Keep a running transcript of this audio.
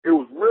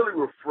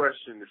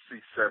see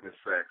 7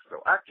 sacks,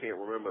 though. I can't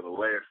remember the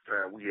last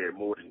time we had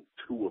more than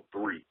 2 or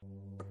 3.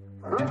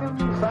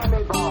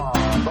 Sammy Baugh,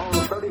 though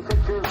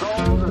 36 years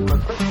old and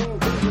with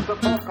 15 seasons of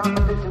full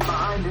competition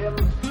behind him,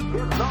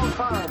 gives no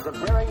signs of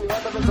nearing the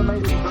end of his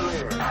amazing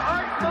career.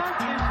 Art Monk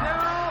is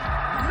now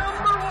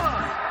number 1,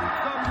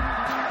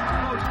 the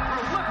most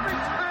prolific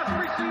pass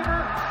receiver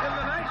in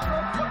the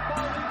National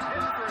Football League's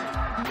history.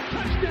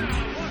 Touchdown,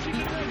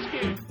 Washington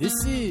Redskins. This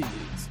is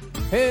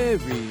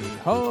Harry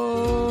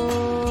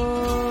Hog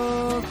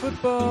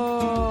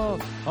Football.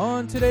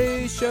 On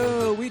today's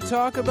show, we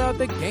talk about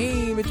the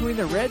game between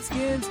the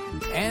Redskins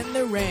and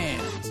the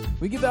Rams.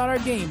 We give out our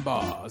game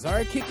balls,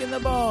 our Kicking the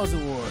Balls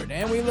award,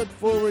 and we look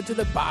forward to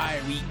the bye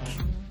week.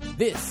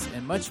 This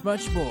and much,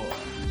 much more,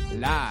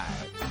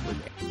 live with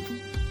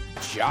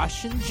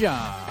Josh and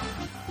John.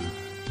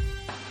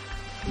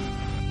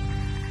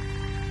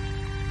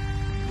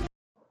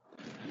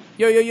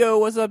 Yo,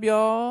 what's up,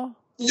 y'all?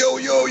 Yo,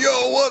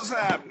 what's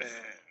happening?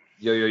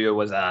 Yo,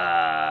 what's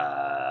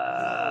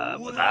up?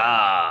 What's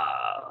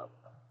up?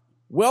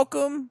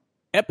 Welcome,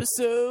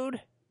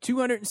 episode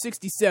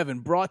 267,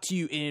 brought to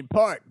you in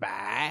part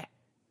by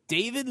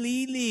David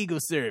Lee Legal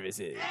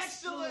Services.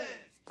 Excellent.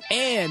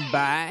 And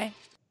by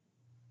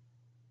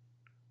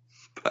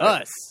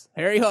us,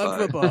 Harry Hog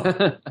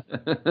Football.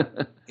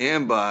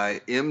 And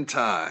by M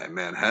Thai,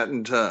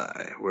 Manhattan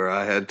Thai, where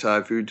I had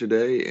Thai food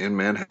today in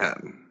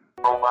Manhattan.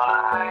 Oh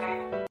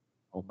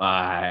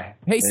my.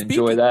 Hey,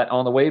 Enjoy that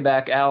on the way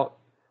back out.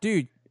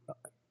 Dude, all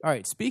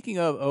right, speaking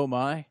of oh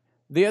my,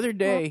 the other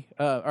day,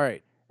 all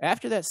right,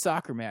 after that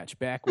soccer match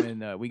back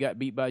when we got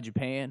beat by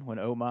Japan, when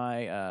oh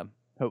my,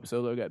 Hope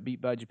Solo got beat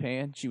by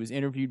Japan, she was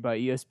interviewed by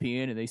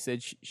ESPN, and they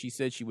said she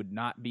said she would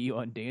not be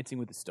on Dancing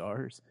with the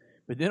Stars.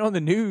 But then on the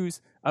news,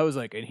 I was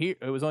like, and here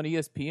it was on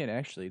ESPN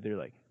actually. They're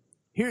like,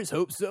 here's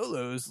Hope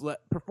Solo's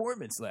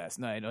performance last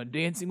night on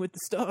Dancing with the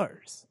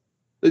Stars.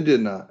 They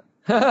did not.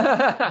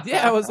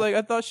 Yeah, I was like,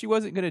 I thought she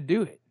wasn't gonna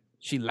do it.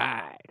 She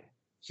lied.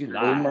 She Oh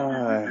lied.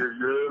 my.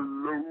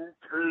 Yellow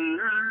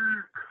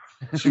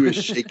cake. She was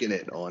shaking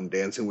it on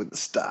Dancing with the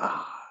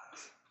Stars.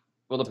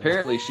 Well,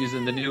 apparently she's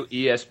in the new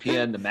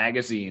ESPN, the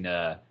magazine.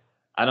 I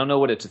don't know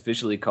what it's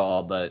officially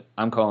called, but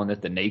I'm calling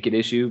it the Naked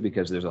issue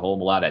because there's a whole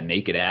lot of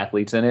naked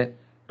athletes in it.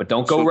 But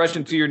don't go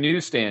rushing to your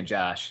newsstand,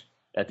 Josh,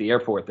 at the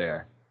airport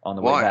there on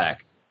the way Why?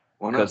 back.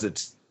 Why not?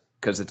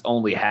 Because it's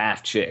only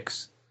half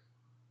chicks.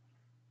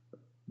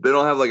 They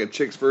don't have like a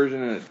chick's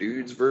version and a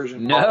dude's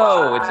version?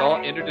 No, it's all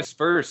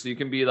interdispersed. So you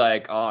can be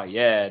like, oh,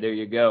 yeah, there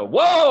you go.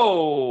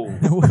 Whoa!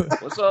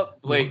 What's up,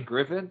 Blake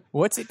Griffin?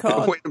 What's it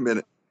called? Wait a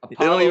minute.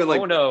 Apollo, don't even,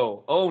 like-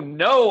 oh,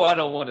 no, I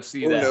don't want to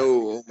see Oh that. no,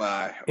 oh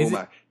my, oh Is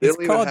my. it, They it's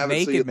don't even called have it so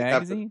Naked you have to-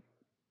 Magazine?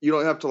 You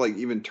don't have to like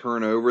even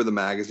turn over the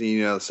magazine.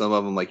 You know, some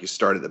of them like you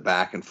start at the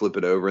back and flip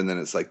it over, and then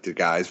it's like the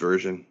guy's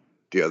version.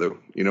 The other,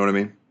 you know what I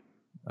mean?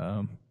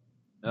 No.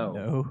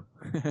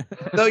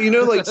 No, you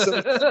know, like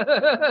some,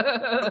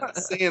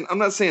 I'm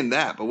not saying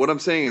that, but what I'm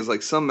saying is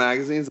like some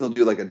magazines they'll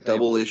do like a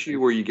double issue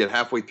where you get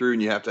halfway through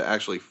and you have to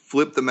actually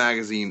flip the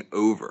magazine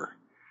over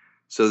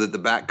so that the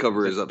back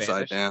cover is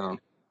upside down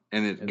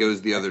and it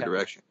goes the other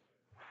direction.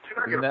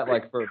 Isn't that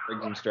like for a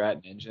Briggs and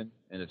Stratton engine,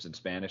 and it's in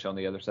Spanish on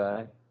the other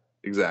side?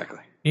 Exactly.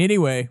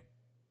 Anyway,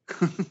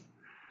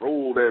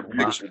 Roll that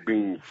beautiful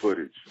bean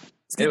footage.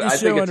 let's get I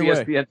this think show it's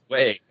underway. ESPN's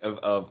way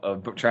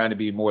of trying to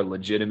be more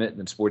legitimate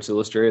than Sports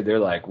Illustrated. They're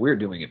like, we're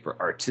doing it for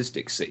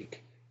artistic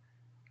sake.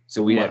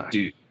 So we have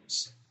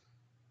dudes.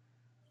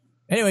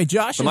 Anyway,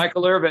 So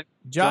Michael Irvin,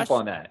 jump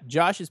on that.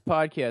 Josh's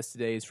podcast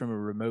today is from a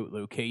remote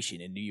location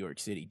in New York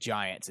City,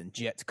 Giants and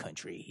Jets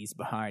country. He's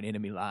behind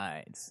enemy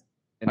lines.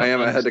 And I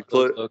am. I had to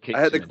close. location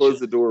I had to and close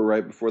shit. the door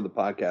right before the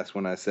podcast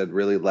when I said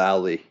really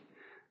loudly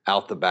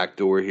out the back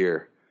door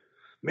here,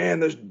 man,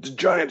 the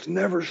Giants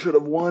never should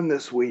have won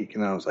this week.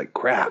 And I was like,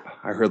 crap.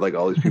 I heard like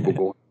all these people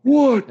going,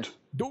 what?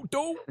 Don't.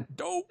 Don't.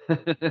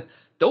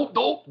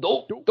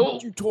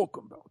 What you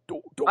talking about?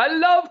 Don't. I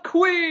love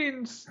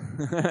Queens.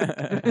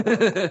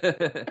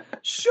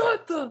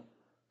 Shut the.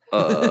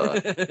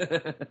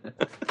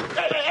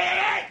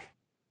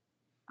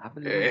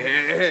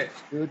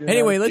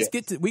 Anyway,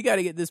 we got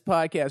to get this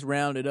podcast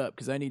rounded up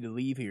because I need to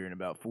leave here in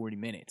about 40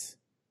 minutes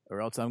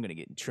or else I'm going to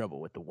get in trouble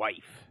with the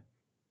wife.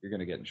 You're going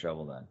to get in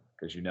trouble then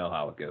because you know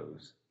how it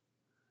goes.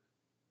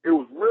 It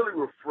was really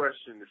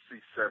refreshing to see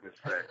 7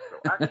 sacks,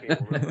 though. I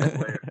can't remember the last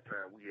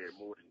time we had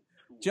more than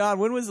 2. John,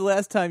 when was the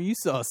last time you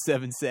saw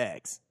 7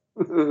 sacks?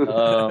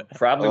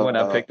 Probably when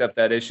I picked up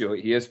that issue of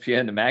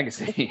ESPN, the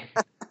magazine.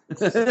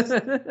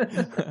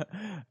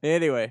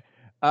 Anyway,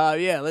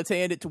 yeah, let's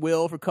hand it to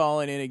Will for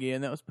calling in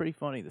again. That was pretty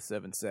funny, the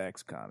 7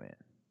 sacks comment.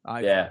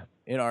 Yeah.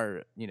 In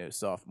our,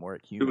 sophomore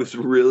humor. It was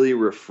really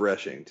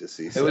refreshing to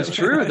see. It was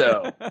true,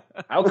 though.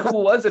 How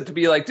cool was it to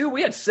be like, dude,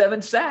 we had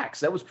 7 sacks.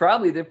 That was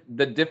probably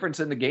the difference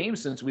in the game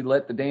since we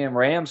let the damn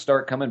Rams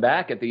start coming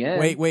back at the end.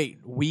 Wait,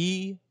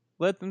 we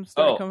let them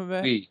start coming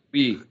back?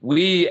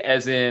 We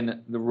as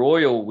in the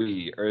royal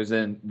we, or as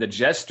in the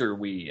jester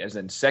we, as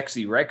in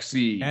sexy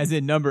Rexy. As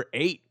in number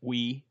 8,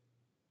 we.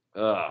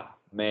 Oh,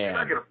 man.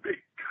 I get a big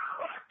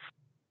cut.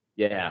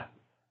 Yeah.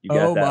 You got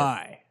Oh that.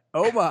 my.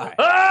 Oh my.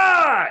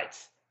 Hot!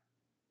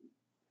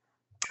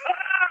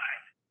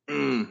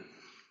 Mm.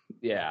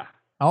 Yeah.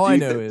 All Do I you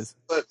know think- is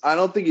But I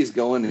don't think he's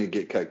going to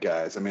get cut,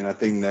 guys. I mean, I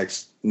think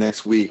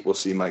next week we'll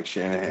see Mike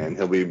Shanahan.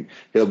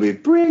 He'll be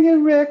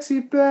bringing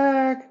Rexy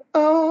back.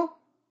 Oh,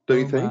 don't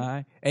you think?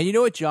 my. And you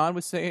know what John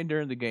was saying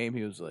during the game?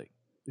 He was like,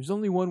 "There's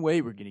only one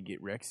way we're gonna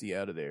get Rexy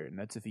out of there, and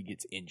that's if he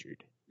gets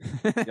injured."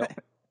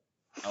 Yep.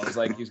 I was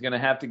like, he's going to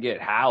have to get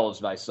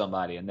housed by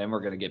somebody, and then we're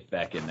going to get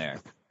Beck in there.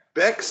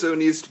 Beck so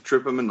needs to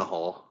trip him in the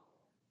hall.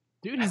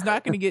 Dude, he's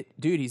not gonna get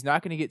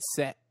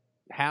set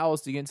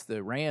housed against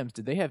the Rams.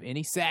 Did they have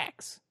any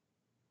sacks?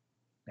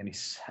 And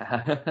he's I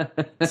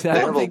They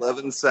have don't think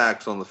 11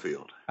 sacks on the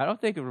field.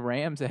 the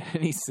Rams had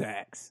any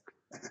sacks.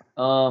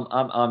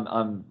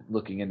 I'm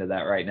looking into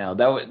that right now.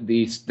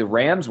 The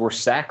Rams were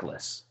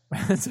sackless,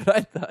 That's what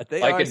I thought.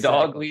 They like are a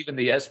dog sackless. leaving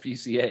the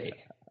SPCA.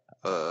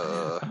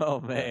 Oh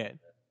man,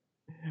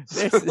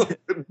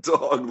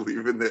 Dog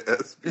leaving the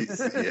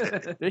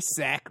SPCA. they're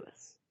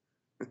sackless.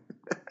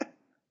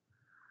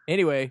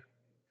 Anyway,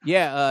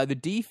 yeah, the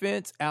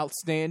defense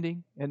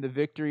outstanding and the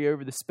victory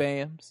over the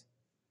Spams.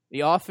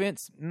 The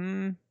offense,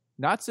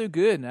 not so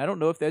good, and I don't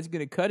know if that's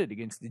going to cut it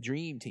against the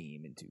Dream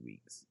Team in 2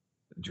 weeks.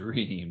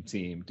 Dream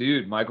Team,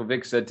 dude. Michael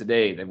Vick said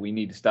today that we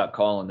need to stop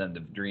calling them the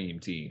Dream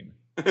Team.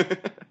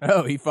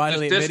 Oh, he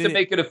finally Just admitted to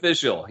make it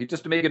official.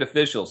 Just to make it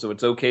official, so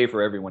it's okay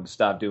for everyone to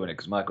stop doing it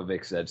because Michael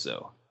Vick said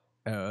so.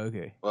 Oh,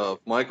 okay. Well, if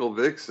Michael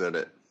Vick said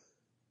it.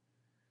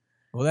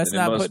 Well, that's Then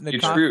it not must putting the be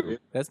true.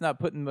 that's not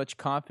putting much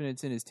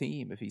confidence in his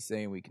team if he's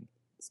saying we can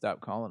stop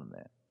calling him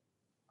that.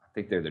 I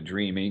think they're the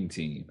Dreaming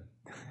Team.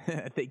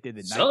 I think they're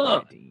the Son.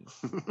 nightmare team.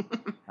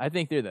 I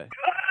think they're the.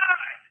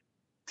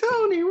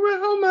 Tony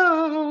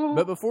Romo.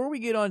 But before we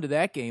get on to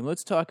that game,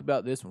 let's talk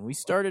about this one. We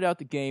started out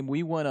the game.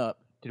 We went up.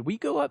 Did we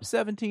go up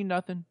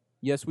 17-0?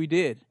 Yes, we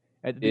did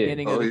at the Yeah.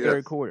 beginning of Oh, the yes.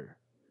 third quarter.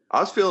 I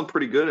was feeling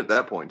pretty good at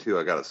that point, too,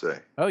 I got to say.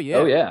 Oh yeah.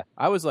 Oh yeah.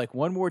 I was like,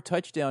 one more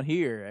touchdown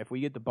here if we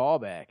get the ball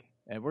back,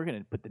 and we're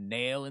gonna put the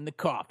nail in the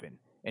coffin.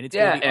 And it's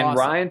Yeah, gonna be and awesome.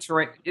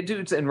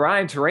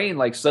 Ryan Terrain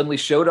like suddenly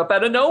showed up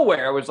out of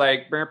nowhere. It was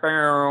like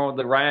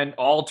the Ryan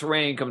all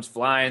terrain comes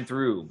flying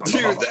through.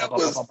 Dude, that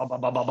was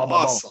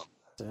awesome.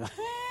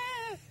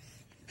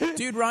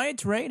 Dude, Ryan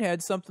Terrain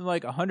had something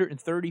like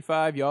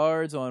 135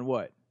 yards on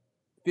what?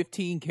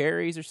 15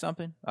 carries or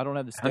something? I don't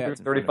have the stats. in front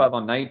of 135 me.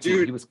 on 19.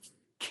 Dude. He was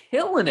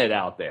killing it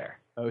out there.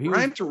 Oh, he was,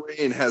 Ryan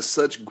Terrain has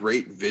such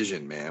great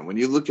vision, man. When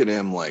you look at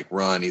him like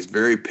run, he's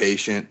very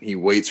patient. He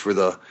waits for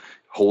the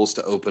holes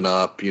to open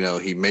up. You know,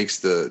 he makes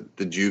the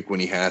juke when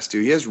he has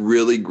to. He has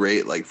really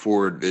great like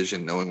forward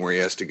vision, knowing where he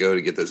has to go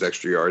to get those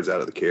extra yards out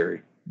of the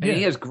carry. And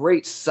he has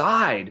great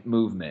side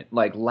movement,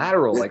 like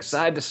lateral, like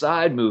side to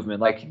side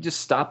movement. Like he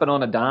just stopping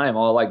on a dime,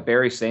 all like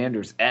Barry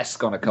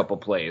Sanders-esque on a couple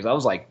plays. I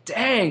was like,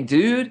 dang,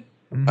 dude.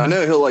 I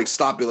know he'll like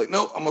stop, be like,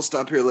 no, I'm gonna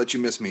stop here, let you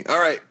miss me. All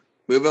right,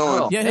 move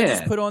on. Oh. yeah, he'll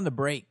just man. put on the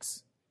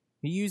brakes.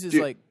 He uses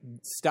Dude. like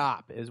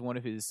stop as one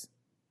of his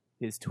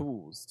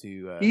tools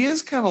to. He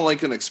is kind of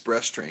like an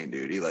express train,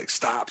 dude. He like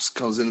stops,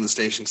 comes into the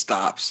station,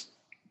 stops,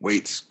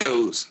 waits,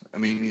 goes. I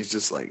mean, he's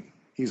just like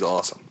he's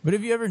awesome. But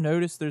have you ever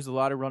noticed there's a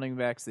lot of running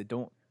backs that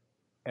don't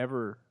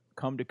ever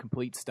come to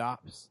complete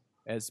stops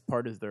as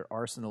part of their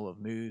arsenal of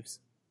moves?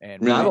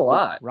 And Not a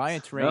lot.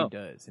 Ryan Terrain No.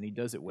 does, and he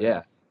does it well.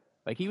 Yeah.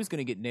 Like he was going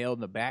to get nailed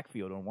in the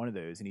backfield on one of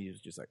those, and he was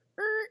just like,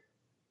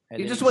 and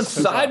He then just went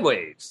took off.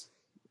 sideways.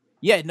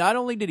 Yeah, not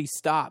only did he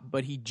stop,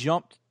 but he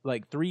jumped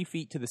like 3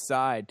 feet to the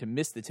side to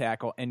miss the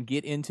tackle and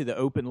get into the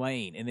open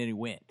lane, and then he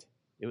went.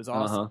 It was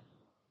awesome. Uh-huh.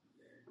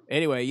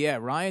 Anyway, yeah,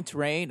 Ryan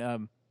Terrain.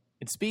 And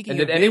speaking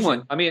And of did anyone,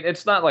 vision, I mean,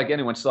 it's not like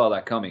anyone saw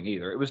that coming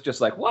either. It was just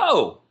like,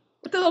 whoa,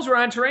 what the hell's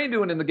Ryan Terrain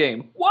doing in the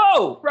game?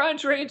 Whoa, Ryan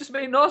Terrain just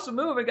made an awesome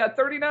move and got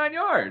 39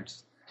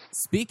 yards.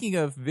 speaking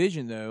of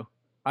vision, though,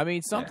 I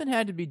mean, something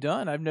had to be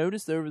done. I've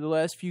noticed over the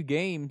last few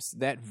games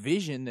that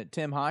vision that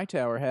Tim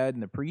Hightower had in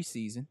the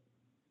preseason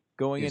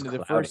going He's into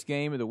the cloudy. first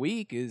game of the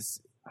week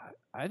is,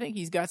 I think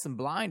he's got some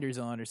blinders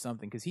on or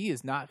something because he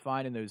is not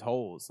finding those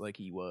holes like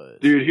he was.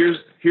 Dude,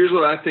 here's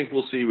what I think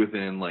we'll see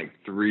within like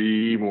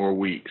 3 to 4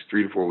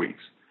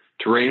 weeks.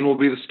 Terrain will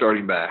be the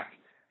starting back.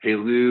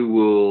 Halu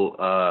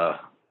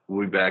will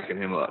be backing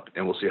him up,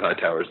 and we'll see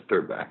Hightower as the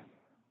third back.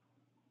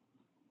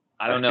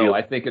 I don't know.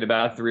 I think in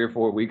about 3 or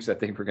 4 weeks, I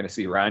think we're going to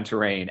see Ryan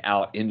Terrain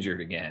out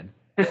injured again.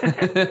 and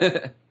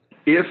then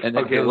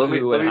Okay, let me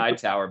and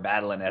Hightower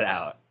battling it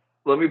out.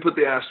 let me put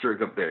the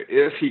asterisk up there.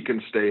 If he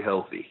can stay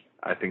healthy,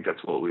 I think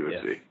that's what we would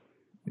Yeah. see.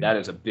 That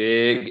is a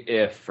big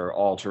if for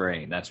all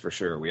terrain. That's for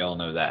sure. We all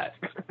know that.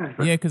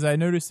 Yeah, because I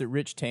noticed that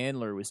Rich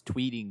Tandler was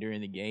tweeting during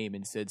the game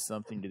and said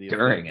something to the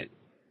During effect, it.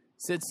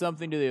 said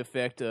something to the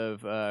effect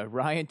of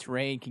Ryan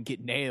Terrain can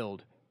get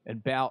nailed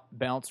and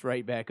bounce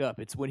right back up.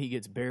 It's when he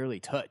gets barely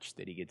touched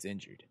that he gets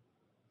injured.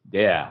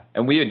 Yeah.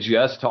 And we had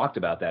just talked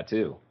about that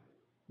too.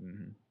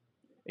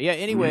 Yeah,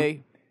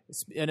 anyway,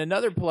 and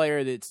another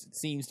player that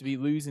seems to be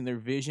losing their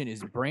vision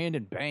is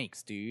Brandon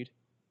Banks, dude.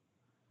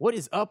 What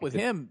is up with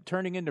him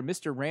turning into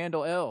Mr.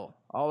 Randall L.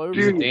 all over?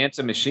 He's a the-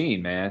 dancing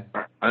machine, man.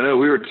 I know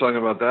we were talking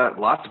about that.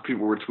 Lots of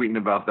people were tweeting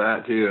about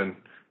that too, and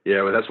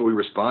yeah, well, that's what we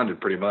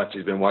responded pretty much.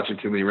 He's been watching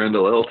too many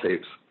Randall L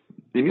tapes.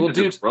 He needs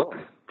to just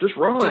run. Just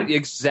run.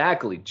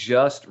 Exactly.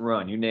 Just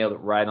run. You nailed it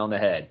right on the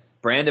head.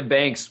 Brandon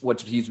Banks, what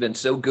he's been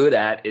so good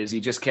at is he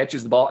just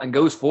catches the ball and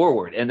goes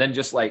forward and then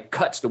just like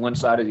cuts to one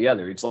side or the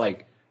other.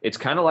 It's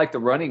kind of like the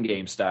running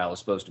game style is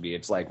supposed to be.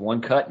 It's like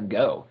one cut and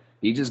go.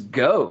 He just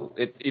go.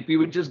 If he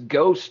would just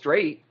go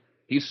straight,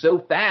 he's so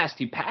fast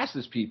he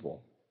passes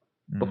people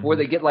before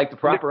they get like the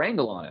proper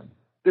angle on him.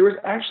 There was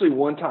actually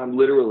one time,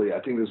 literally, I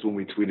think this is when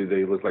we tweeted that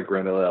he looked like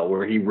Randall L,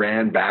 where he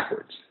ran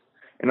backwards.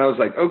 And I was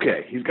like,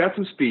 okay, he's got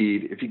some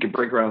speed if he can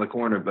break around the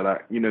corner,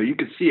 but you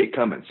could see it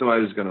coming.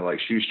 Somebody was going to like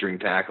shoestring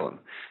tackle him.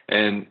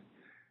 And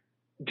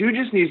dude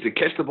just needs to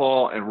catch the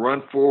ball and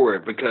run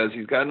forward because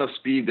he's got enough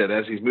speed that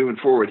as he's moving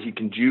forward, he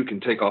can juke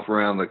and take off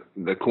around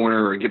the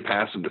corner or get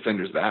past some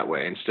defenders that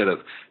way instead of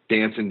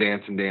dancing.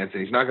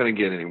 He's not going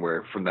to get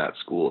anywhere from that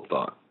school of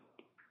thought.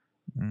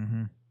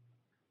 Mm-hmm.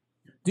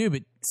 Dude,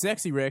 but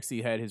Sexy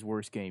Rexy had his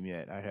worst game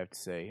yet, I have to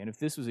say. And if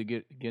this was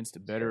against a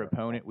better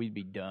opponent, we'd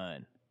be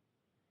done.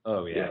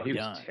 Oh, yeah, he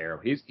was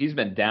terrible. He's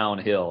been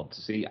downhill.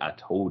 See, I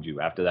told you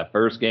after that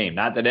first game.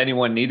 Not that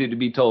anyone needed to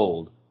be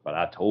told, but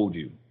I told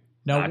you.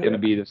 Not going to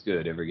be this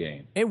good every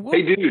game. Hey,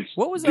 dudes.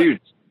 What was up?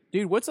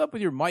 Dude, what's up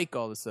with your mic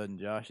all of a sudden,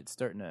 Josh? It's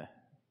starting to...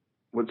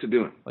 What's it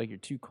doing? Like you're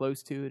too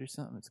close to it or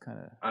something? It's kind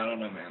of... I don't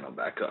know, man. I'll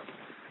back up.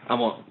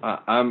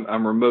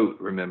 I'm remote,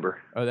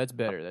 remember? Oh, that's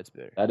better.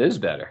 That is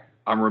better.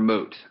 I'm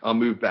remote. I'll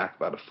move back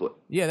about a foot.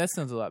 Yeah, that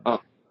sounds a lot better.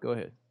 Go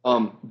ahead.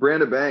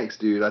 Brandon Banks,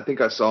 dude, I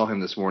think I saw him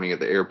this morning at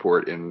the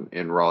airport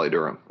in Raleigh,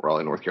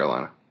 North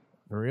Carolina.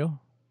 For real?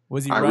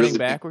 Was he running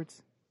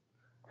backwards?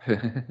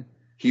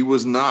 He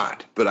was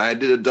not, but I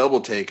did a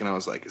double take and I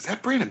was like, is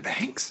that Brandon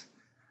Banks?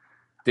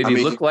 Did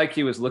he look like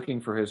he was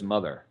looking for his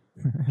mother?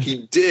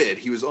 He did.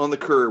 He was on the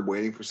curb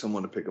waiting for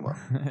someone to pick him up.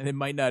 It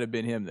might not have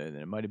been him, then.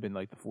 It might have been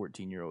like the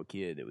 14-year-old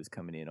kid that was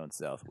coming in on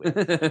Southwest.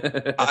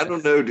 I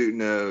don't know, dude.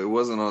 No, it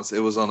wasn't on. It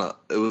was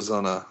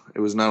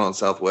not on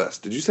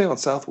Southwest. Did you say on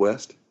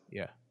Southwest?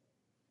 Yeah.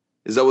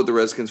 Is that what the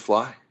Redskins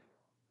fly?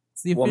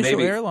 It's the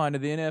official airline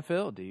of the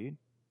NFL, dude.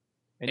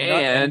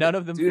 And none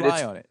of them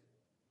fly on it.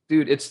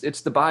 Dude, it's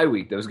the bye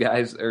week. Those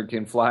guys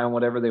can fly on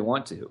whatever they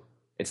want to.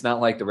 It's not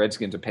like the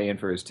Redskins are paying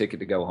for his ticket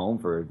to go home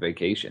for a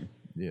vacation.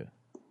 Yeah.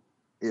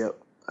 Yep,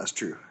 that's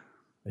true.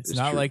 It's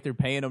not like they're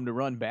paying him to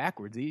run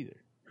backwards either.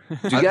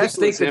 Do you guys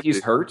think that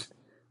he's hurt?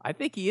 I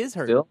think he is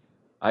hurt. Still?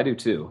 I do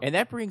too. And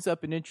that brings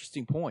up an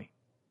interesting point.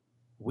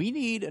 We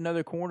need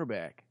another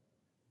cornerback.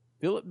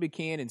 Philip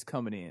Buchanan's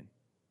coming in.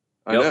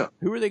 I know.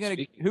 Who are they going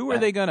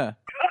to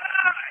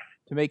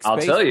make space?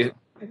 I'll tell you.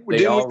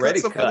 They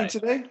already cut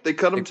today. They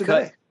cut him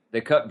today.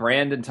 They cut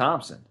Brandon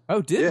Thompson.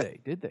 Oh, did they?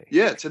 Did they?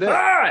 Yeah, today. All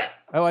right.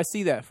 Oh, I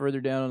see that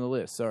further down on the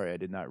list. Sorry, I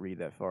did not read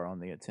that far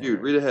on the itinerary.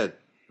 Dude, read ahead.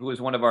 Who was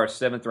one of our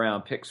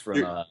 7th-round picks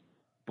from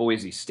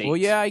Boise State. Well,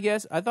 yeah, I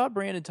guess. I thought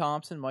Brandon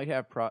Thompson might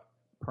have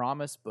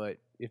promise, but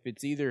if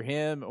it's either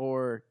him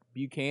or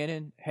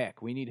Buchanan,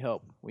 heck, we need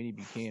help. We need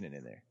Buchanan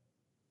in there.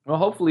 Well,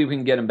 hopefully we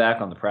can get him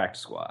back on the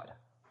practice squad.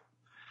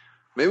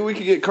 Maybe we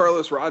could get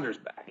Carlos Rogers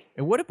back.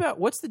 And what about,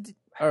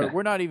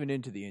 we're not even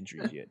into the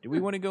injuries yet. Do we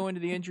want to go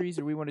into the injuries,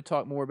 or do we want to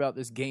talk more about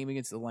this game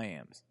against the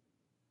Lambs?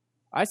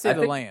 I say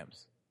the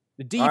Lambs.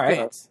 The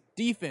defense.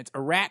 Defense.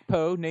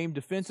 Arakpo named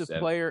Defensive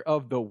Player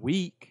of the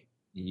Week.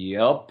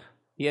 Yep.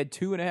 He had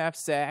 2.5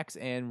 sacks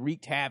and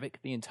wreaked havoc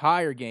the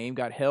entire game.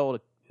 Got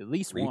held at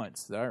least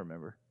once, that I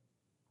remember.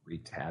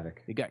 Wreaked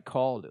havoc. He got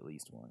called at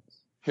least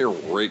once. He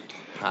wreaked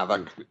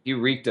havoc. He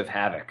reeked of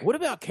havoc. What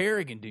about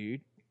Kerrigan,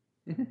 dude?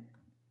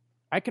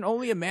 I can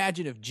only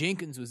imagine if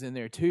Jenkins was in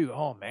there too.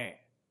 Oh, man.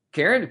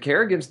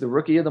 Kerrigan's the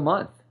Rookie of the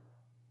Month.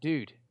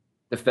 Dude.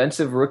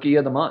 Defensive Rookie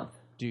of the Month.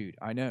 Dude,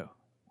 I know.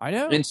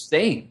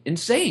 Insane.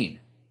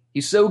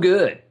 He's so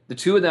good. The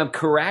two of them,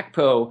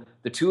 Karakpo,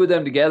 the two of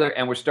them together,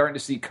 and we're starting to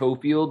see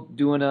Cofield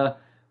doing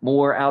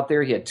more out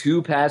there. He had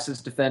 2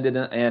 passes defended,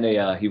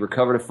 and he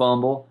recovered a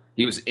fumble.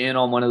 He was in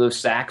on one of those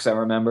sacks, I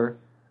remember.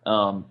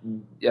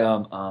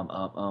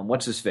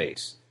 What's his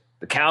face?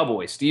 The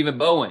Cowboy, Stephen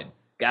Bowen,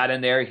 got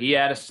in there. He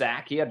had a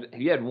sack. He had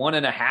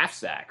 1.5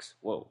 sacks.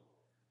 Whoa.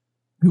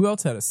 Who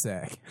else had a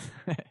sack?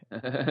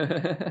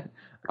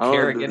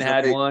 Kerrigan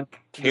had one.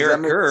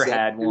 Kerr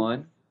had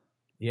one.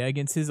 Yeah,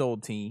 against his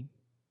old team.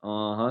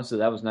 So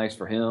that was nice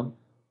for him.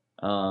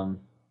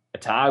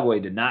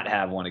 Atagwe did not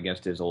have one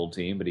against his old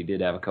team, but he did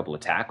have a couple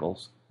of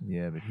tackles.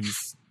 Yeah, but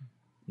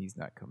he's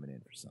not coming in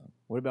for some.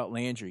 What about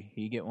Landry?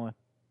 He get one?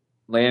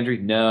 Landry,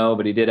 no,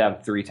 but he did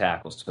have 3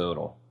 tackles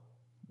total.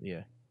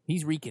 Yeah.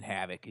 He's wreaking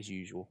havoc as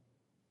usual.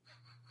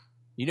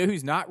 You know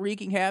who's not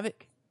wreaking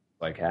havoc?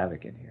 Like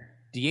havoc in here.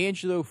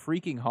 D'Angelo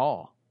freaking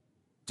Hall.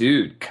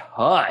 Dude,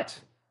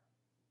 cut.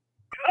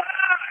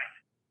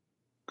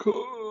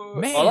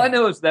 Man. All I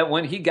know is that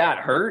when he got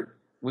hurt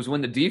was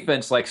when the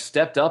defense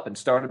stepped up and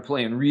started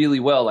playing really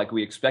well like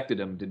we expected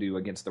them to do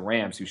against the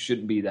Rams, who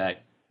shouldn't be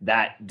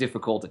that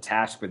difficult a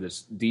task for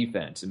this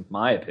defense, in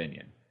my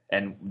opinion.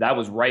 And that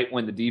was right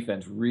when the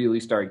defense really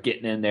started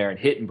getting in there and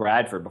hitting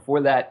Bradford.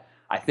 Before that,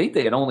 I think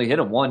they had only hit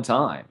him one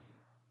time.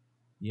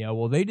 Yeah,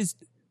 well,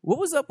 what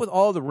was up with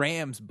all the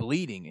Rams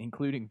bleeding,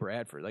 including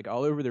Bradford, like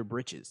all over their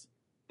britches?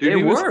 Dude, They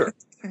he was- were.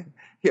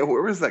 Yeah,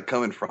 where was that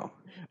coming from?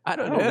 I I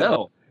don't don't know.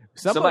 know.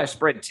 Somebody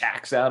spread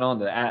tacks out on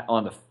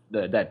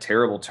that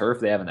terrible turf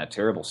they have in that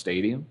terrible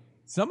stadium.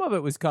 Some of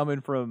it was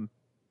coming from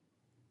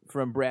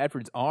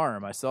Bradford's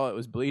arm. I saw it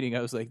was bleeding.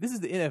 I was like, this is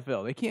the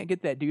NFL. They can't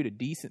get that dude a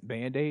decent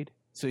Band-Aid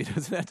so he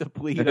doesn't have to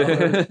bleed all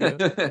over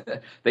the field.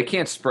 They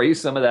can't spray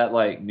some of that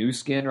like new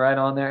skin right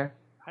on there.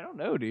 I don't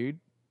know, dude.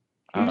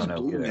 I He's don't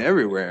know. bleeding either.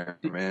 everywhere,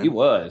 man. He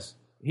was.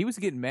 He was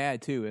getting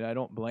mad too, and I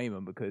don't blame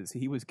him because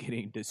he was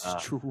getting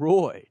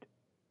destroyed.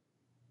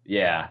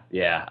 Yeah.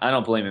 I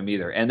don't blame him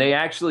either. And they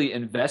actually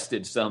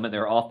invested some in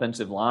their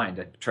offensive line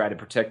to try to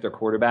protect their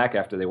quarterback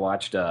after they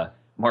watched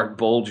Mark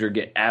Bulger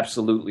get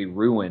absolutely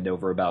ruined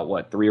over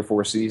about 3 or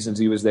 4 seasons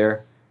he was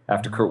there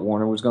after Kurt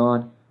Warner was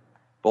gone.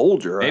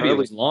 Bulger. Maybe it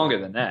was longer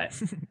than that.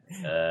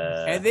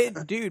 And then,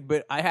 dude,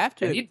 but I have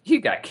to. And he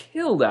got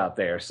killed out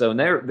there. So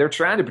they're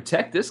trying to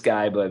protect this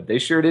guy, but they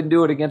sure didn't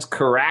do it against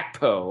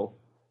Karakpo.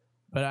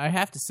 But I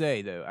have to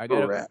say though, I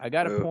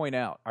got to point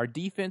out our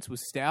defense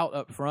was stout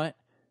up front,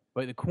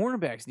 but the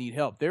cornerbacks need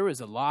help. There was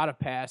a lot of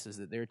passes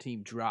that their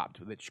team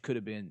dropped that could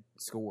have been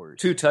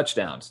scores. 2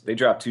 touchdowns. They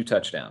dropped 2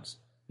 touchdowns.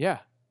 Yeah.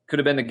 Could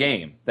have been the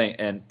game thing,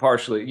 and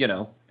partially,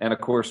 and of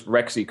course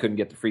Rexy couldn't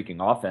get the freaking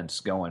offense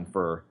going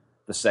for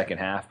the second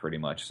half, pretty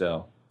much.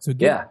 So So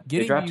they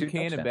getting dropped 2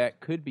 Buchanan touchdowns. back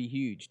could be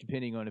huge,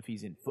 depending on if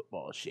he's in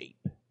football shape.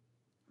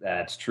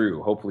 That's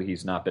true. Hopefully,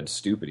 he's not been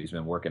stupid. He's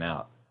been working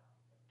out.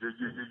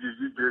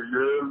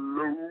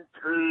 Yellow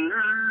cake.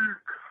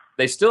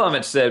 They still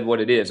haven't said what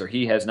it is, or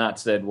he has not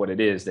said what it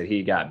is that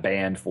he got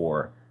banned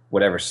for,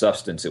 whatever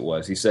substance it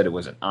was. He said it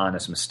was an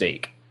honest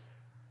mistake.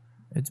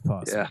 It's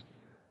possible. Yeah.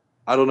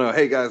 I don't know.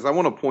 Hey, guys, I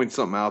want to point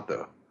something out,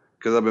 though,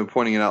 because I've been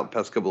pointing it out the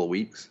past couple of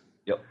weeks.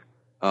 Yep.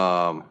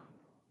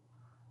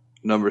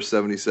 Number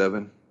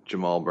 77,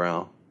 Jamal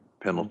Brown,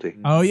 penalty.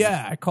 Oh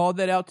yeah, I called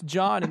that out to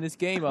John in this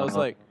game. I was Uh-huh.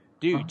 like,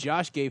 dude,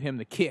 Josh gave him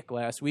the kick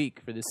last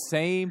week for the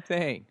same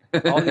thing.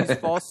 All these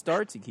false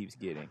starts he keeps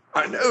getting.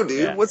 I know, dude.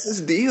 Yeah. What's his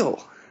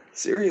deal?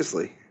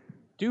 Seriously.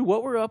 Dude,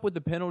 what were up with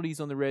the penalties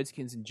on the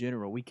Redskins in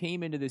general? We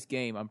came into this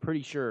game, I'm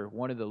pretty sure,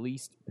 one of the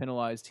least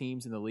penalized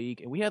teams in the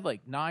league, and we had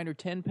like 9 or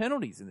 10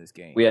 penalties in this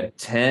game. We had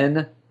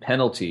 10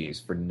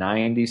 penalties for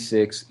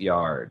 96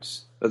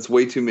 yards. That's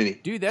way too many.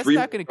 Dude, that's 3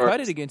 not going to cut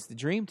yards. it against the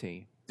Dream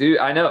Team. Dude,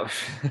 I know.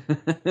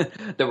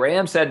 The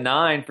Rams had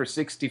 9 for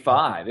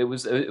 65. It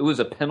was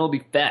a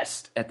penalty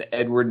fest at the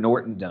Edward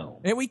Norton Dome.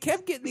 And we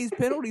kept getting these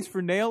penalties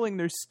for nailing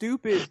their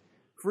stupid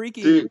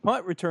freaking Dude.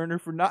 punt returner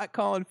for not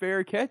calling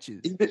fair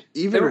catches.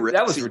 Even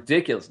That was Rexy-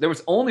 ridiculous. There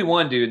was only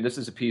one dude, and this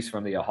is a piece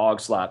from the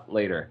Hog Slop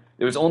later.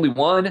 There was only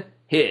one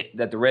hit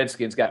that the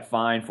Redskins got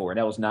fined for, and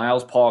that was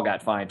Niles Paul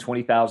got fined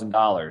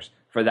 $20,000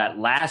 for that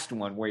last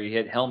one where he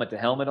hit helmet to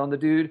helmet on the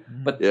dude.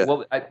 But Yeah.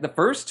 the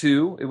first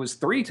 2, it was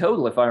 3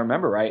 total if I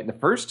remember right. And the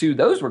first 2,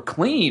 those were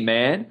clean,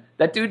 man.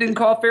 That dude didn't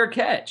call fair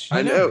catch.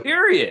 I know.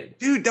 Period.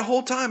 Dude, the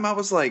whole time I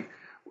was like,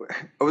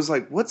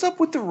 what's up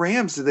with the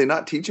Rams? Did they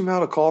not teach him how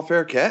to call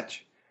fair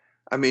catch?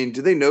 I mean,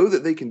 do they know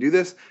that they can do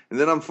this? And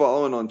then I'm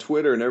following on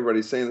Twitter and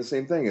everybody's saying the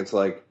same thing. It's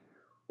like,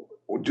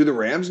 do the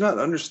Rams not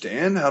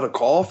understand how to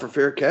call for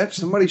fair catch?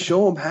 Somebody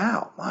show them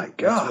how. My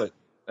God.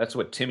 That's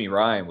what Timmy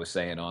Ryan was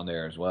saying on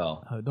there as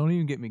well. Oh, don't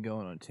even get me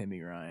going on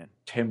Timmy Ryan.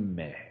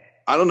 Timmy.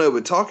 I don't know,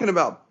 but talking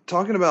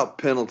about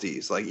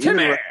penalties, like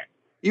Timmy.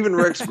 even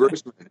Rex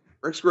Grossman.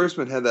 Rex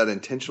Grossman had that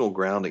intentional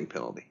grounding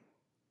penalty.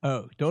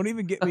 Oh, don't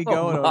even get me Oh,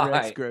 going on my.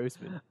 Rex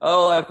Grossman.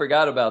 Oh, I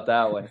forgot about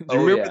that one. Do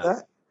you remember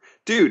that?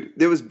 Dude,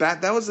 that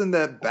was in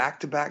that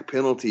back-to-back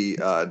penalty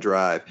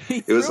drive. He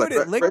It was threw like it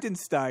at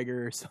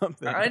Lichtensteiger or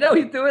something. I know,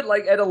 he threw it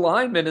like at a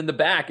lineman in the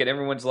back, and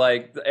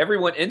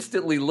everyone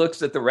instantly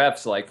looks at the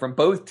refs, like from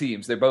both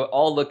teams. They both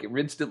all look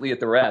instantly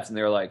at the refs, and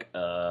they're like,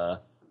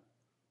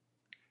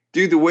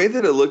 Dude, the way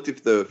that it looked,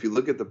 if you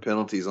look at the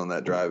penalties on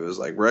that drive, it was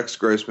like Rex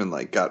Grossman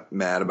got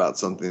mad about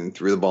something and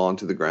threw the ball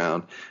into the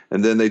ground,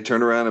 and then they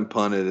turned around and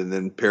punted, and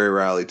then Perry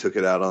Riley took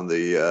it out on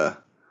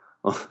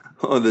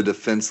the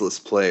defenseless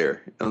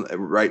player,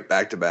 right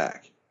back to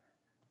back.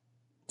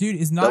 Dude,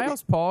 is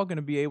Niles Paul going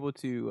to be able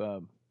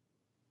to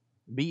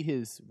meet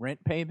his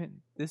rent payment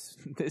this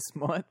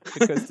month?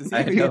 Because does he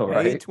I get know, paid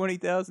right?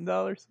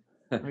 $20,000?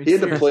 He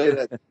had to play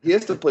that. He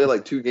has to play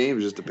like 2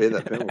 games just to pay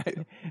that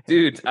penalty.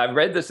 dude, I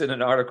read this in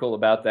an article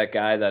about that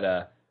guy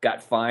that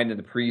got fined in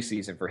the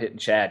preseason for hitting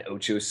Chad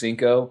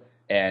Ochocinco,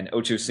 and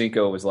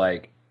Ochocinco was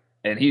like,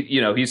 and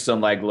he's some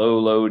like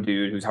low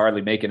dude who's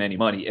hardly making any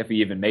money if he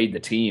even made the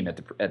team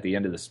at the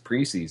end of this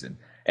preseason.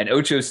 And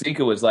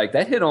Ochocinco was like,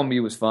 that hit on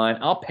me was fine.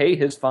 I'll pay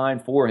his fine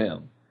for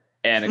him.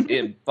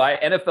 And by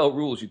NFL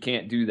rules, you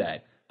can't do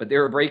that. But they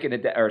were breaking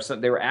it down, or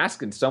they were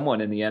asking someone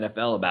in the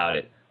NFL about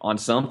it on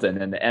something,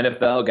 and the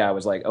NFL guy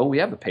was like, "Oh, we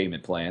have a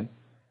payment plan.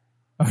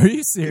 Are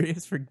you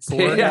serious? For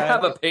We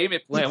have a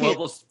payment plan.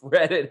 We'll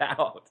spread it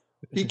out."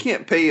 He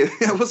can't pay it.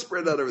 We'll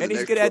spread that over And the he's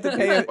next gonna have to 12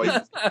 pay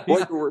years while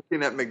you're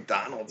working at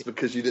McDonald's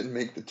because you didn't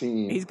make the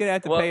team. He's gonna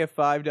have to Well- pay a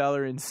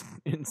 $5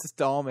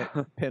 installment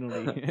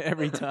penalty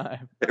every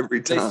time. every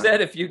They time.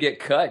 said if you get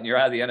cut and you're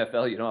out of the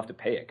NFL, you don't have to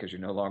pay it because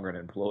you're no longer an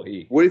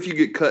employee. What if you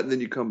get cut and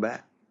then you come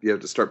back? You have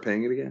to start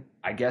paying it again?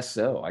 I guess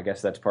so. I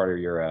guess that's part of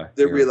your.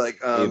 They'd your be like,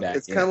 payback,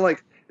 it's yeah. kind of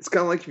like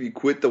if you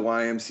quit the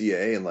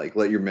YMCA and like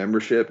let your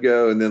membership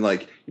go, and then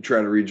like you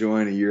try to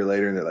rejoin a year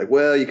later, and they're like,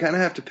 well, you kind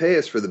of have to pay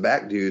us for the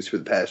back dues for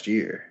the past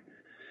year.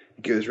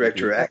 It goes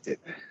retroactive.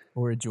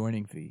 Or a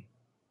joining fee.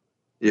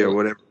 Yeah,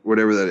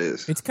 whatever that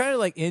is. It's kind of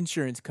like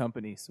insurance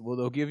companies. Well,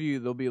 they'll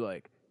be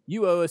like,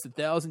 you owe us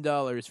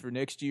 $1,000 for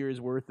next year's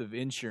worth of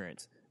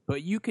insurance,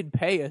 but you can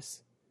pay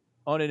us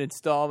on an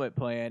installment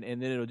plan,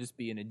 and then it'll just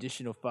be an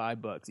additional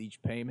 $5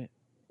 each payment.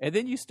 And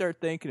then you start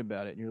thinking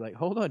about it, and you're like,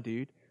 hold on,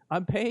 dude.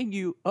 I'm paying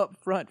you up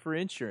front for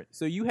insurance,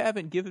 so you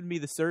haven't given me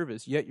the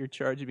service, yet you're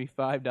charging me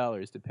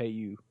 $5 to pay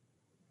you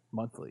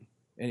monthly.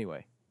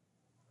 Anyway.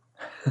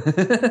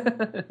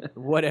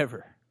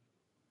 Whatever.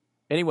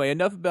 Anyway,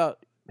 enough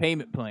about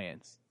payment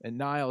plans and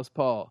Niles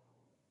Paul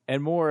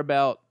and more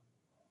about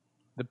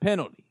the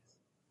penalties.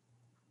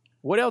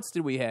 What else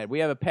did we have? We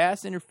have a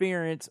pass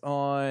interference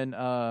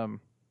on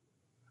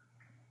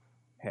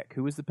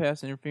who was the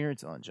pass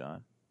interference on,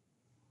 John?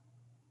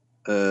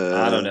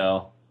 I don't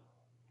know.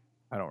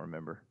 I don't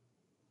remember.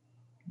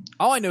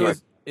 All I know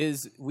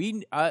is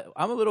I'm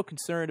a little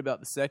concerned about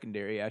the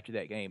secondary after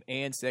that game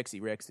and Sexy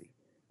Rexy.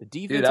 The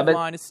defensive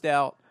line is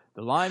stout.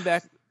 The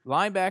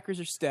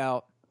linebackers are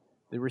stout.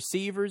 The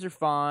receivers are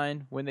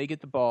fine when they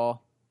get the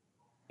ball.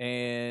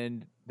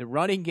 And the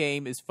running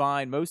game is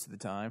fine most of the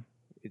time.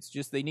 It's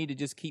just they need to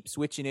just keep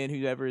switching in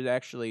whoever is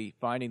actually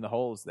finding the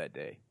holes that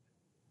day.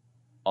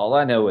 All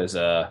I know is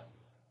I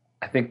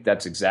think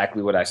that's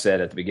exactly what I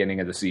said at the beginning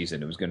of the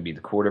season. It was going to be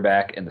the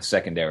quarterback and the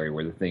secondary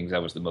were the things I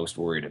was the most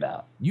worried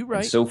about. You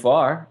right. And so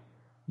far.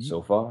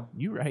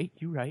 You right.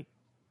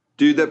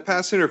 Dude, that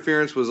pass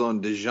interference was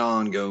on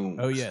Dijon Gomes.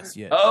 Oh, yes.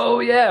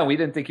 Oh, yeah. We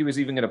didn't think he was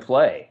even going to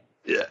play.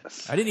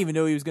 Yes. I didn't even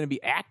know he was going to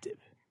be active.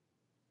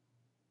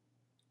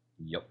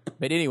 Yep.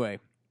 But anyway,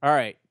 all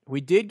right.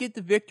 We did get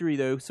the victory,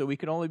 though, so we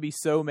can only be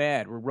so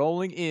mad. We're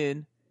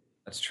rolling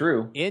That's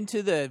true.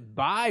 into the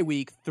bye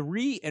week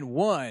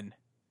 3-1.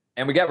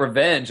 And we got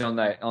revenge on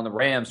the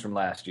Rams from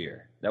last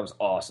year. That was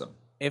awesome.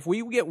 If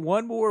we get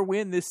one more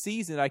win this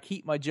season, I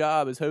keep my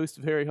job as host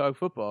of Harry Hog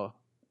Football.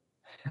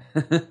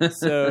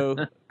 So,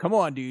 come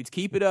on, dudes.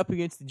 Keep it up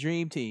against the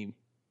Dream Team.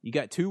 You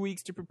got 2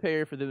 weeks to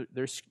prepare for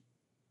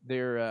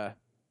their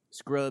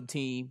scrub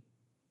team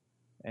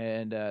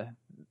and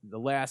the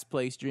last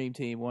place Dream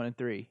Team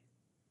 1-3.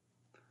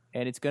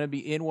 And it's going to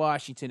be in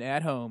Washington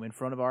at home in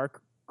front of our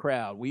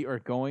crowd. We are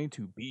going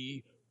to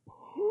be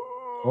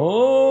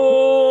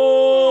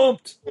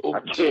pumped. I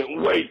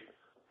can't wait.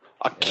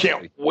 I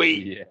can't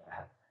wait. Yeah.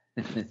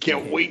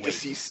 Can't wait to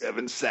see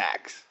 7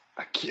 sacks.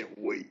 I can't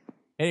wait.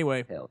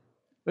 Anyway, Hell.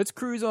 let's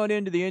cruise on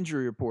into the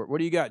injury report. What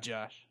do you got,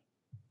 Josh?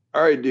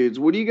 All right, dudes.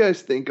 What do you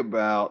guys think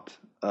about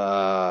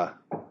LaRon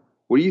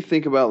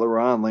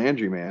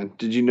Landry, man?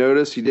 Did you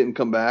notice he didn't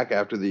come back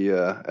after the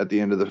at the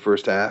end of the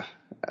first half?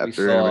 We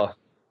saw.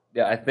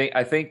 Yeah, I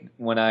think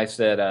when I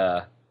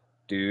said,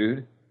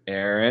 dude,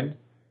 Aaron,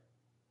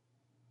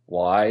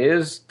 why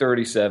is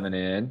 37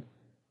 in?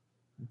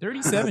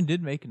 37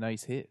 did make a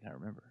nice hit, I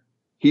remember.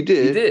 He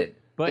did. He did.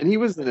 But And he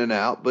was in and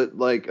out, but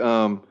like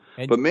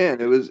but man,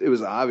 it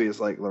was obvious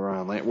like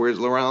LaRon Landry. Where's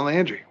LaRon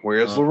Landry?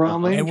 Where's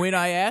LaRon Landry?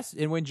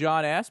 and when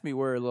John asked me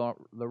where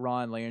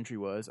LaRon Landry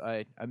was,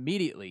 I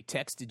immediately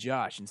texted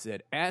Josh and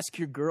said, "Ask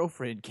your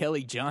girlfriend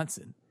Kelly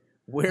Johnson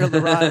where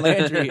LaRon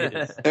Landry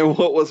is." And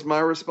what was my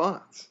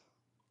response?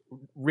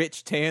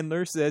 Rich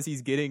Tandler says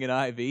he's getting an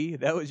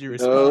IV. That was your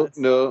response.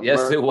 No. Yes,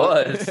 my it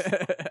was.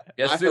 response-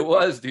 Yes, it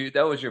was, dude.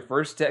 That was your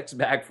first text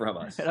back from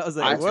us. And I was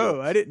like,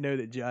 "Whoa! I didn't know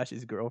that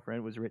Josh's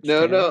girlfriend was Rich."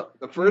 No, Tandler. no.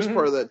 The first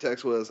part of that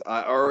text was,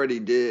 I already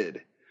did.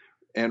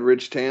 And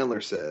Rich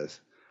Tandler says,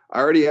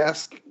 I already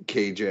asked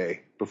KJ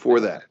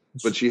before that,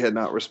 but she had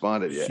not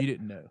responded yet. She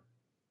didn't know.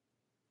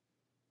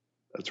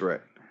 That's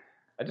right.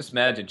 I just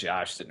imagine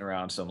Josh sitting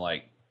around some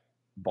like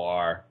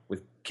bar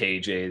with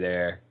KJ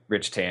there,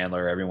 Rich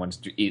Tandler. Everyone's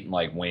eating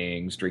like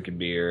wings, drinking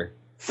beer,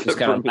 just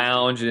kind of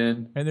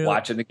lounging, And they're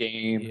watching the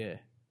game. Yeah,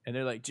 and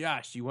they're like,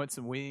 "Josh, do you want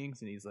some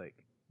wings?" And he's like,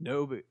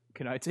 "No, but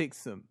can I take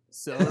some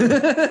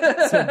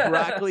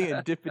broccoli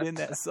and dip it in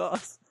that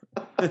sauce?"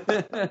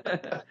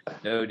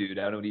 No, dude,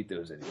 I don't eat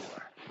those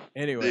anymore.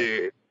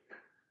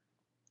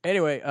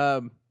 Anyway,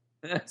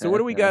 so what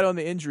do we got on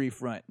the injury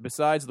front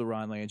besides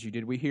LaRon Landry?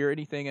 Did we hear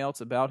anything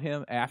else about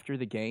him after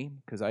the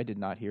game? Because I did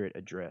not hear it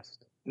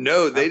addressed.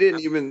 No, they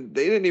didn't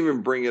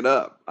even bring it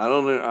up. I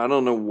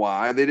don't know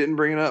why they didn't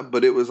bring it up,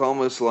 but it was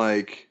almost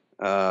like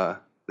it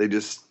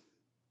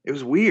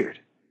was weird.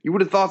 You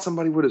would have thought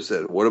somebody would have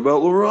said, "What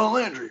about LaRon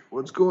Landry?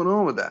 What's going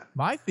on with that?"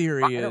 My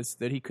theory is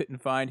that he couldn't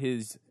find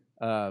his,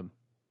 and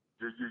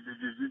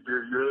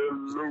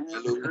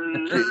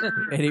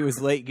he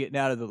was late getting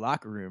out of the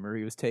locker room, or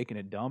he was taking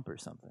a dump or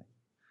something.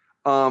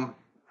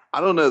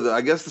 I don't know.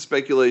 I guess the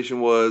speculation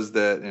was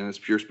that, and it's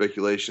pure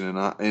speculation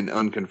and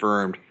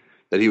unconfirmed,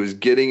 that he was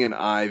getting an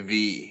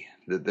IV,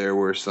 that there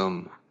were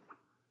some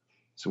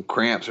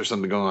cramps or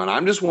something going on.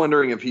 I'm just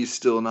wondering if he's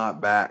still not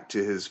back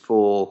to his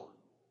full.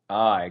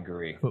 I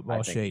agree. Football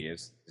I think shape. he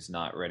is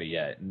not ready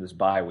yet, and this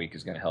bye week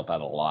is going to help out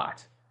a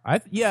lot.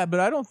 Yeah, but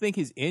I don't think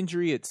his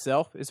injury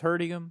itself is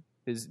hurting him.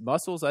 His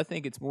muscles, I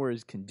think it's more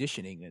his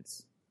conditioning.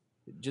 It's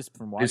just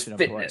from watching him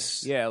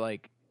fitness. play. Yeah,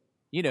 like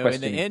in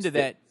the end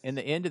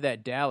of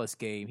that Dallas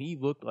game, he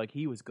looked like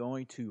he was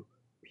going to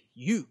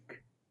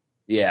puke.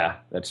 Yeah,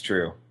 that's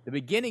true. The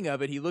beginning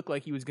of it, he looked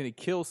like he was going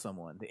to kill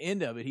someone. The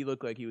end of it, he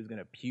looked like he was going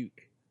to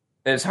puke.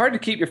 And it's hard to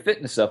keep your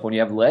fitness up when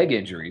you have leg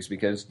injuries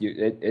because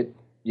it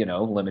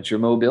limits your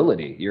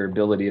mobility, your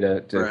ability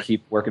to Right.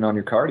 keep working on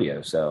your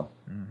cardio. So,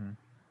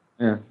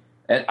 yeah.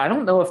 And I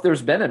don't know if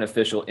there's been an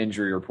official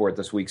injury report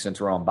this week since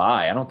we're on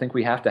bye. I don't think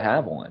we have to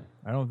have one.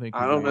 I don't think.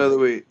 I don't know that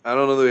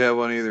we have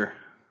one either.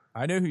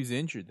 I know who's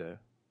injured though.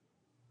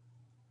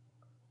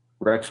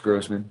 Rex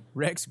Grossman,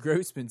 Rex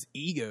Grossman's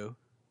ego,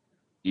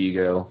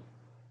 ego.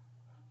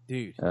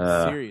 dude.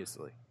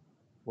 Seriously,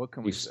 what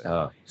can we He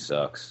say?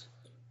 sucks.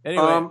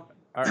 Anyway, all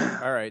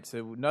right.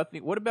 So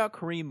nothing. What about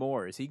Kareem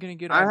Moore? Is he going to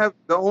get? I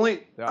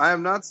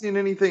have not seen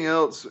anything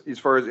else as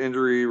far as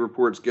injury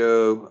reports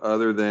go,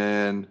 other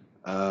than,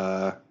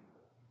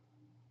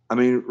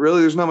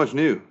 really, there's not much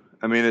new.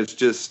 I mean, it's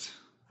just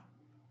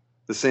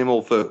the same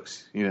old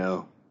folks.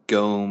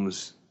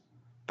 Gomes,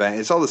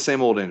 it's all the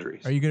same old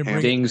injuries. Are you going to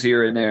bring Dings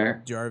here and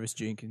there. Jarvis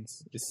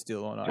Jenkins is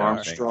still on IR.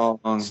 Armstrong,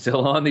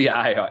 Still on the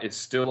IR. It's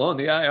still on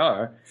the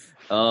IR.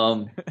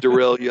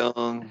 Darrell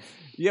Young.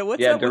 Yeah,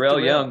 what's up with Darrell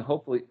Young.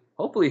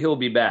 Hopefully he'll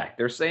be back.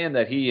 They're saying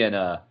that he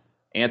and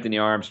Anthony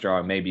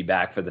Armstrong may be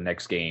back for the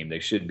next game. They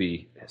should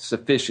be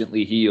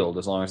sufficiently healed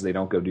as long as they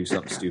don't go do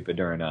something stupid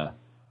during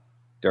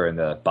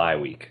the bye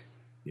week.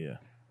 Yeah.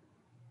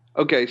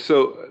 Okay,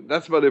 so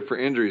that's about it for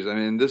injuries. I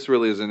mean, this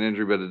really is an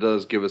injury, but it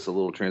does give us a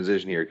little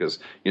transition here because,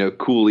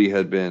 Cooley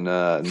had been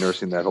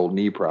nursing that whole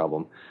knee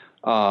problem.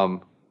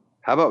 How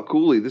about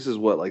Cooley? This is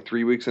like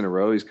 3 weeks in a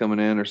row he's coming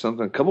in or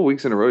something? A couple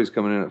weeks in a row he's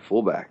coming in at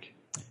fullback.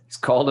 He's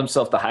called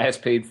himself the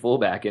highest paid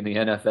fullback in the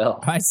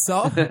NFL. I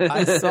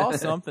saw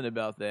something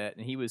about that,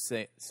 and he was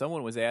saying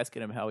someone was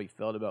asking him how he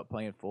felt about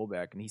playing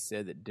fullback, and he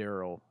said that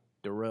Darrell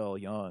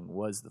Young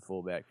was the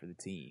fullback for the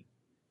team.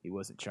 He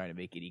wasn't trying to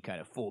make any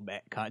kind of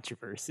fullback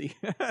controversy.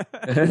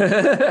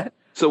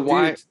 So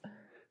why? Dude,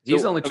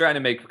 he's only trying to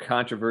make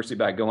controversy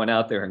by going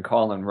out there and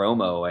calling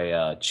Romo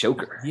a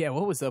choker. Yeah,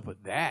 what was up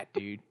with that,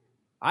 dude?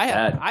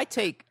 I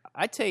take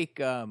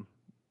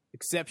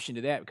exception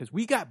to that because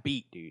we got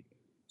beat, dude.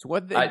 It's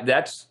one thing.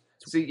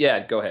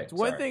 Go ahead. It's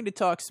one thing to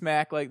talk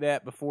smack like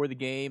that before the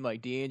game,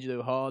 like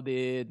D'Angelo Hall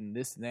did, and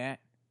this and that.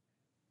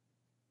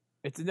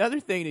 It's another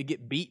thing to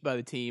get beat by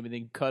the team and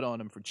then cut on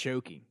them for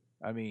choking.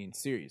 I mean,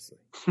 seriously.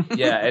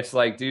 Yeah, it's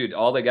like, dude,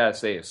 all they gotta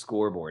say is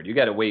scoreboard. You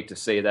gotta wait to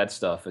say that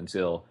stuff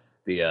until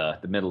the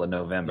middle of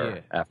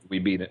November after we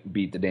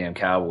beat the damn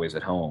Cowboys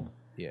at home.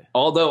 Yeah.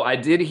 Although I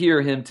did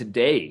hear him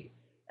today,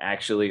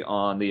 actually,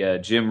 on the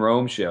Jim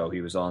Rome show.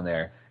 He was on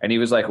there, and he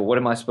was like, "Well, what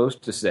am I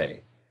supposed to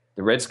say?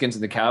 The Redskins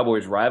and the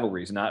Cowboys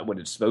rivalry is not what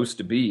it's supposed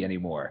to be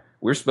anymore.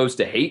 We're supposed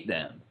to hate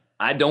them.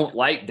 I don't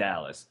like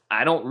Dallas.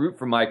 I don't root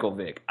for Michael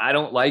Vick. I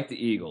don't like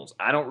the Eagles.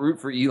 I don't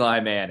root for Eli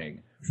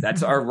Manning.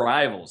 That's our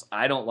rivals.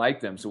 I don't like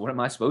them. So what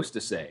am I supposed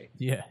to say?"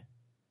 Yeah.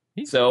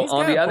 So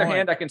on the other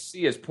hand, I can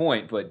see his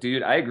point. But,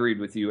 dude, I agreed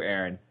with you,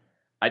 Aaron.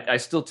 I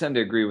still tend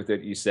to agree with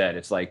what you said.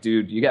 It's like,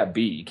 dude, you got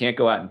beat. You can't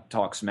go out and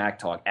talk smack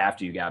talk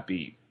after you got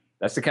beat.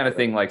 That's the kind of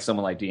thing like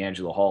someone like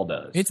D'Angelo Hall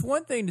does. It's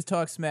one thing to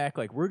talk smack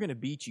like, we're going to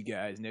beat you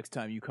guys next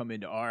time you come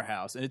into our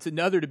house. And it's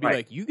another to be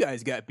like, you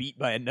guys got beat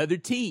by another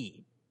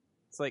team.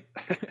 It's like,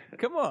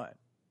 come on.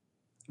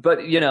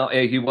 But,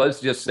 he was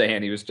just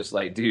saying, he was just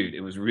like, dude, it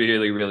was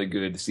really, really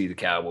good to see the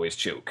Cowboys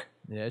choke.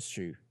 Yeah, that's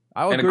true.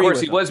 And, of course,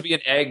 he was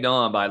being egged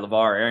on by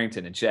LeVar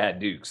Arrington and Chad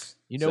Dukes.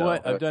 You know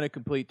what? I've done a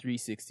complete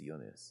 360 on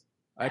this.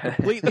 I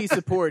completely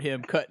support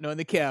him cutting on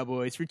the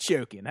Cowboys for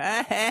choking.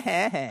 Ha, ha,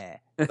 ha, ha.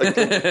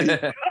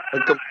 A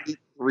complete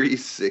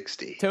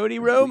 360. Tony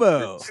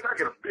Romo. Can I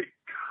get a big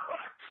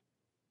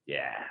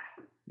Yeah.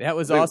 That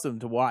was awesome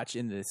to watch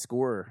in the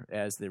score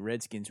as the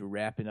Redskins were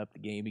wrapping up the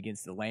game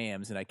against the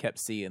Lambs, and I kept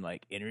seeing,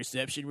 like,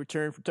 interception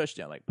return for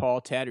touchdown, like Paul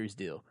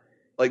Tattersdale.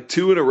 Like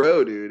 2 in a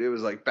row, dude. It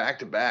was like back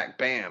to back.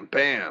 Bam,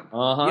 bam.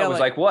 Uh-huh. Yeah, it was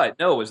like, what?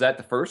 No, was that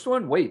the first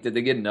one? Wait, did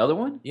they get another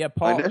one? Yeah,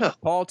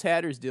 Paul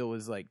Tattersdale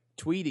was, like,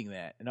 tweeting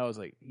that, and I was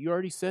like, you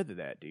already said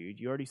that, dude.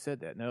 You already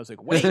said that. And I was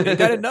like, wait, they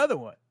got another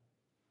one.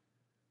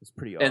 It's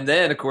pretty awesome. And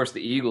then, of course,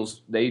 the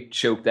Eagles, they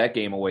choked that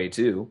game away,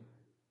 too.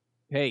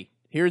 Hey,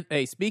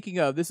 speaking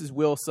of, this is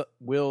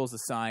Will's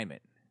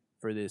assignment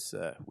for this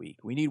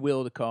week. We need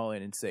Will to call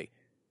in and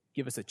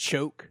give us a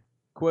choke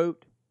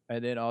quote,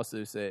 and then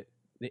also say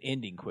the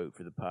ending quote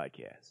for the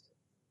podcast.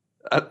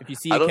 If you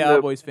see a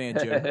Cowboys fan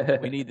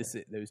joke, we need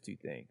those two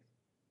things.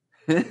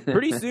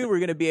 Pretty soon, we're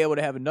going to be able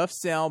to have enough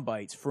sound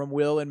bites from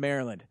Will in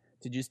Maryland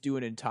to just do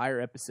an entire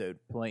episode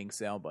playing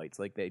sound bites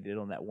like they did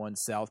on that one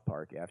South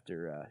Park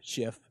after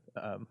Chef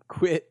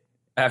quit.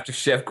 After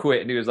Chef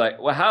quit, and he was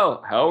like, "Well,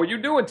 how are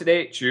you doing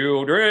today,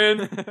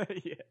 children?"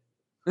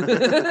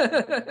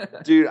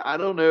 Dude, I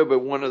don't know, but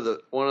one of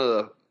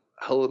the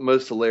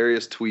most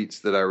hilarious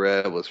tweets that I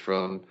read was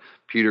from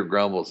Peter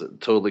Grumbles. It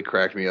totally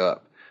cracked me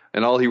up,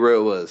 and all he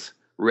wrote was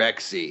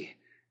Rexy,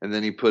 and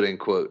then he put in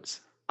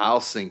quotes,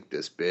 "I'll sink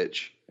this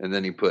bitch," and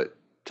then he put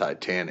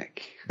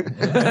Titanic.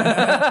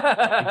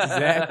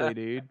 Exactly,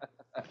 dude.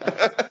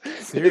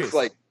 It's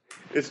like,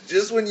 it's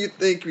just when you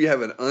think we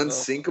have an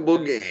unsinkable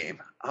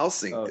game, I'll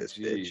sink this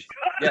bitch.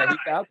 Yeah, he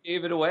about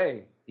gave it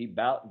away.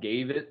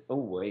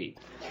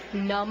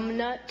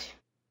 Numbnut.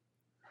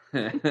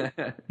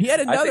 He had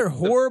another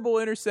horrible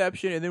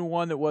interception and then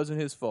one that wasn't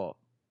his fault.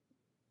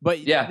 But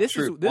yeah, this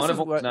true. Is one of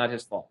them was not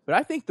his fault. But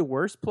I think the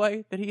worst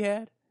play that he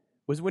had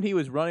was when he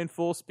was running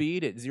full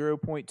speed at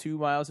 0.2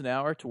 miles an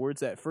hour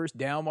towards that first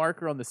down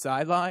marker on the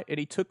sideline, and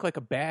he took like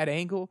a bad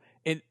angle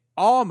and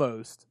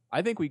almost,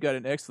 I think we got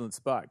an excellent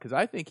spot because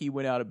I think he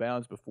went out of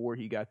bounds before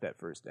he got that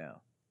first down.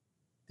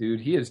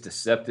 Dude, he is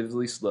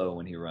deceptively slow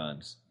when he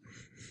runs.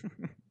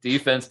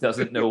 Defense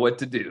doesn't know what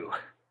to do.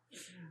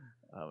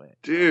 Oh, man.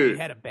 Dude. He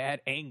had a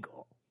bad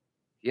angle.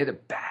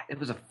 It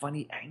was a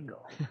funny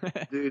angle.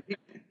 Dude,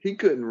 he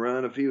couldn't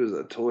run if he was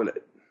a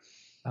toilet.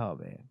 Oh,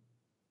 man.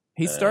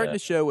 He's starting to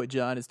show what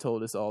John has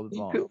told us all He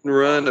along. couldn't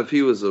run if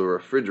he was a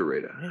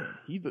refrigerator. Man,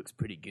 he looks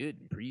pretty good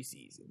in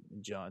preseason.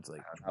 And John's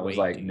like, I was wait,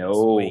 like, dudes,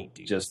 no, wait,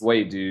 dudes. just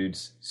wait,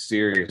 dudes.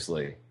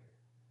 Seriously.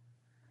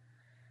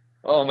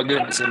 Oh, my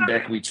goodness, in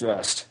Beck we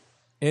trust.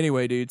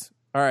 Anyway, dudes.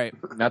 All right.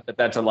 Not that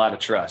that's a lot of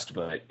trust,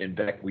 but in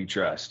Beck we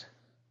trust.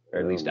 Or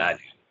at least I do.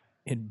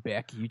 In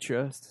Beck, you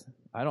trust?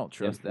 I don't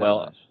trust that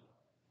well, much.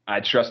 I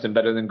trust him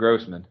better than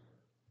Grossman.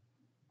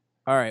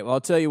 All right, well,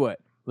 I'll tell you what.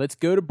 Let's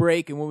go to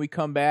break, and when we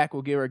come back,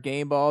 we'll give our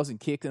game balls and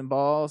kicking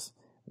balls.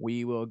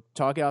 We will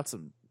talk out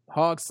some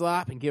hog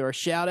slop and give our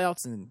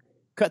shout-outs and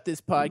cut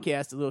this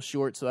podcast a little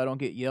short so I don't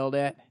get yelled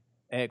at,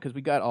 because we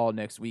got all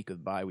next week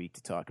of bye week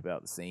to talk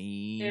about the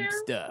same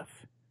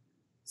stuff.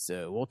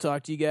 So we'll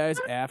talk to you guys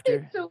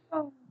after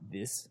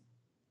this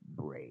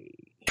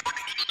break.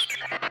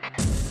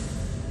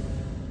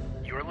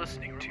 You're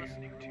listening to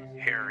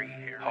Harry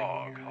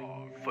Hog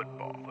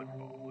Football.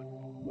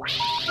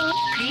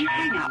 Please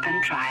hang up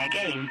and try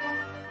again.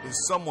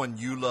 Is someone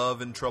you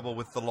love in trouble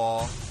with the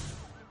law?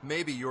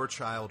 Maybe your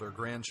child or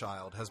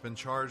grandchild has been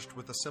charged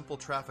with a simple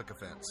traffic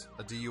offense,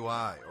 a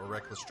DUI or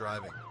reckless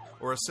driving,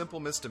 or a simple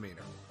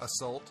misdemeanor,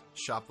 assault,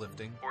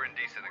 shoplifting, Or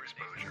indecent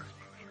exposure.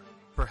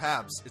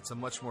 Perhaps it's a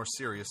much more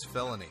serious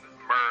felony,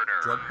 Murder.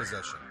 drug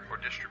possession, Or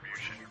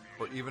distribution.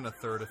 or even a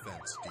third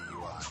offense,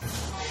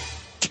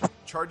 DUI.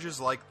 Charges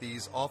like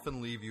these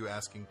often leave you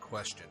asking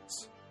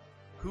questions.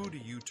 Who do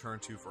you turn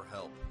to for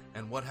help,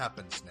 and what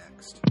happens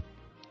next?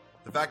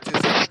 The fact is,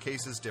 every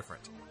case is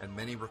different, and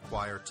many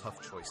require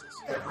tough choices.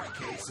 Every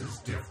case is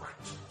different.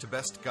 To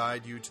best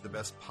guide you to the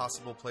best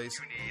possible place,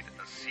 You need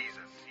a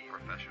seasoned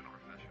professional.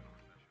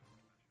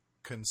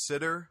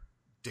 consider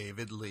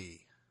David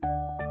Lee.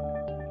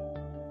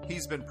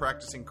 He's been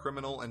practicing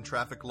criminal and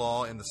traffic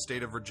law in the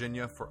state of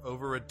Virginia for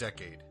over a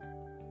decade,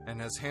 and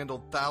has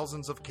handled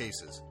thousands of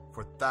cases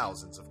for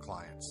thousands of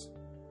clients.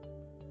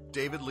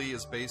 David Lee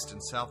is based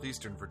in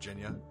southeastern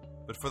Virginia,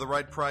 but for the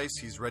right price,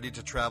 he's ready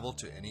to travel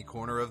to any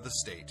corner of the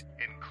state,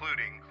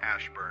 Including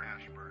Ashburn.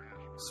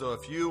 So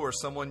if you or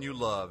someone you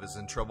love is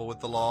in trouble with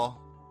the law,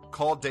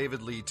 call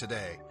David Lee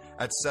today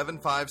at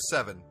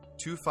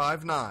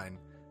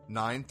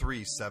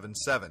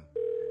 757-259-9377.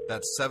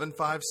 That's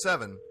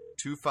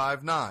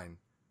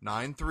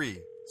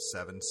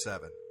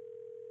 757-259-9377.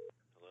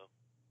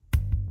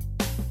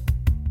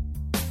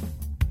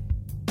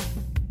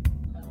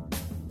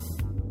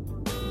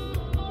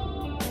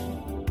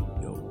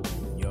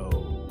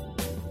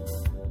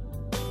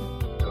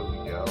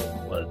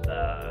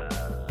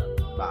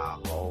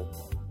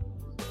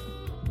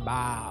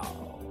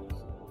 Bow.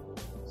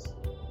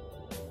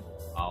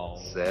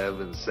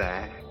 7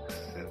 sacks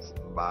since the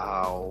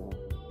bow.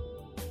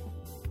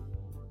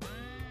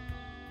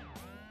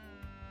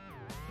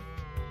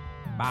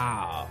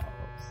 Bow.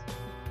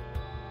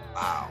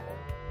 Bow.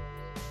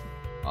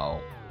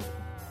 Oh.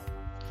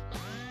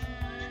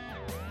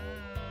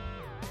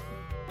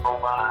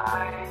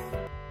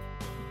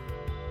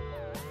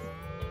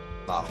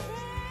 Bow.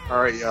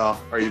 All right, y'all.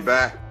 Are you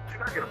back?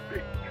 Can I get a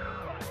big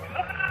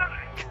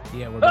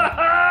Yeah, we're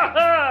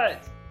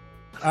back.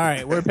 All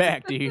right, we're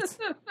back, dudes.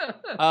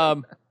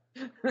 All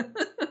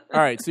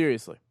right,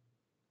 seriously.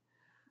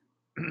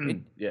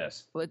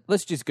 Yes.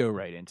 Let's just go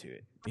right into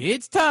it.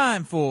 It's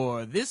time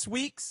for this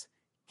week's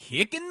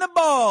Kicking the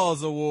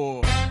Balls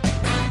Award.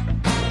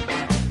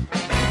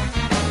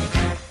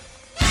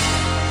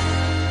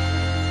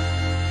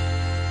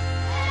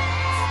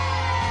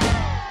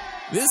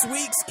 This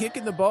week's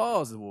Kicking the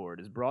Balls Award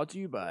is brought to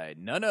you by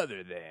none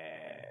other than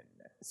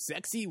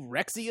Sexy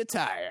Rexy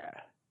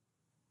Attire.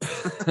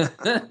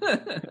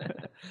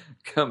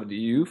 Coming to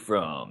you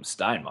from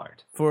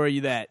Steinmart. For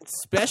you that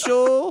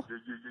special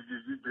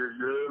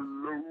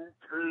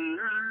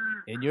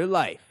in your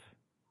life.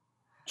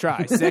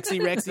 Try Sexy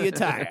Rexy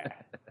attire.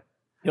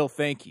 He'll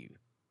thank you.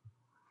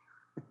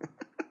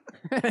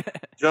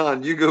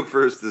 John, you go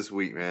first this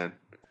week, man.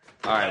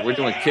 All right, we're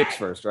doing kicks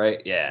first,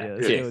 right? Yeah,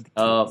 let's go kick. with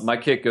the kicks. My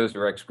kick goes to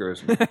Rex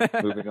Grossman.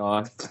 Moving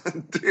on.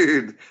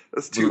 Dude,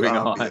 that's too Moving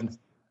obvious. on.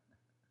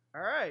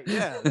 All right,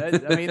 yeah.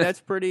 That's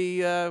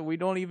pretty.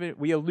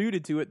 We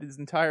alluded to it this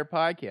entire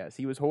podcast.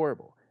 He was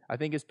horrible. I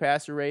think his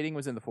passer rating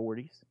was in the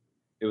 40s.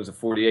 It was a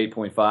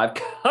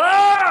 48.5.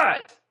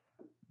 Cut!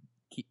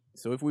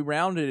 So if we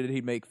rounded it,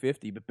 he'd make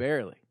 50, but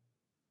barely.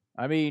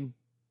 I mean,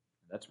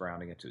 that's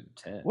rounding it to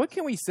 10. What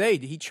can we say?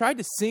 He tried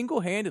to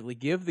single-handedly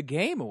give the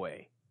game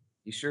away.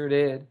 He sure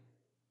did.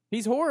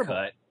 He's horrible.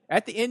 Cut.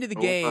 At the end of the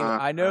game,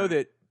 I know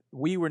that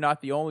we were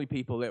not the only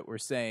people that were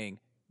saying,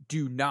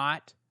 do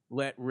not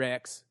let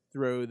Rex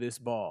throw this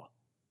ball.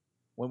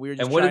 When we were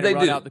just trying to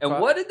run out the clock.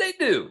 And what did they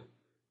do?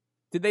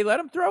 Did they let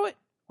him throw it?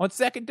 On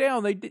second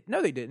down, they did.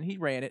 No, they didn't. He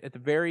ran it at the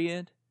very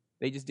end.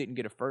 They just didn't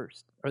get a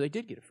first. Or they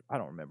did get a first. I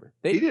don't remember.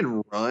 He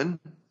didn't run.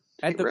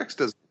 Rex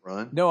doesn't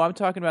run. No, I'm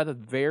talking about the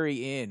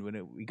very end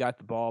when we got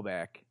the ball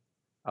back.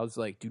 I was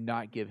like, do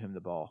not give him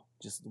the ball.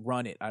 Just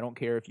run it. I don't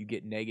care if you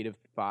get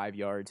 -5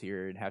 yards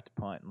here and have to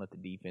punt and let the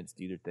defense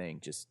do their thing.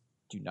 Just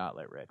do not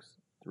let Rex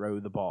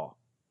throw the ball.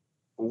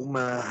 Oh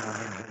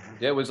my!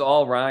 It was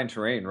all Ryan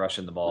Terrain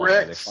rushing the ball.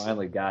 Rex. They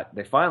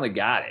finally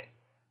got it.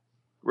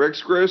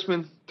 Rex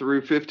Grossman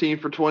threw 15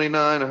 for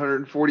 29,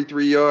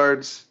 143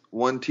 yards,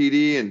 1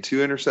 TD, and 2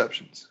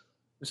 interceptions.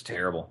 It was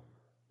terrible.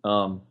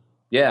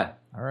 Yeah.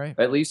 All right.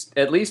 At least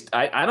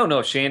I don't know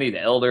if Shanny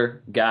the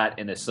Elder got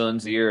in his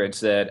son's ear and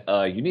said,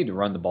 you need to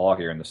run the ball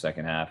here in the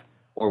second half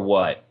or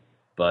what.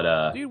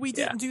 But dude, we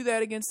didn't do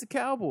that against the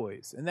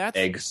Cowboys. And that's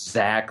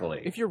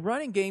exactly. If your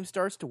running game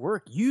starts to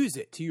work, use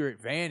it to your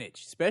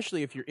advantage,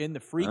 especially if you're in the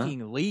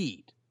freaking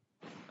lead.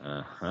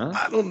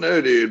 I don't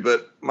know, dude,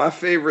 but my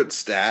favorite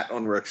stat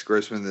on Rex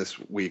Grossman this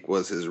week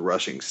was his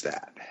rushing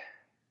stat.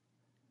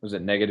 Was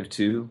it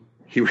 -2?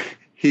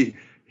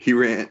 He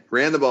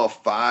ran the ball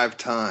 5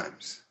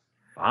 times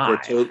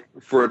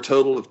for a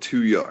total of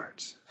 2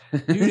 yards.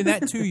 Dude, in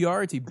that 2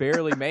 yards he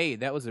barely made.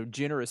 That was a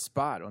generous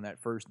spot on that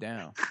first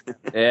down.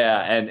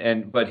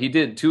 Yeah, but he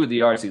did 2 of the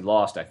yards he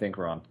lost, I think,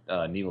 were on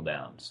kneel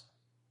downs.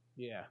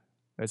 Yeah,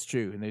 that's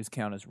true, and those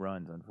count as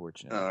runs,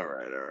 unfortunately. All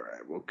right.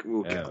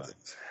 We'll count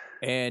it.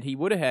 And he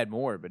would have had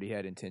more, but he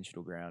had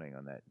intentional grounding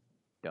on that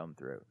dumb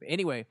throw. But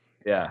anyway.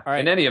 Yeah. All right.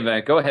 In any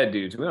event, go ahead,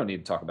 dudes. We don't need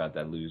to talk about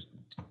that lose.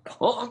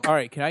 All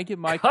right. Can I give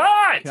my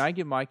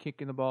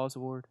kick in the balls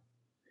award?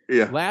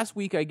 Yeah. Last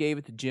week I gave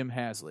it to Jim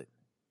Haslett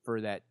for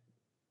that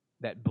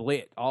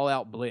blitz, all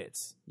out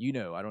blitz. You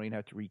know, I don't even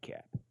have to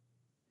recap.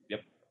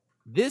 Yep.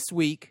 This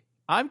week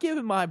I'm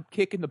giving my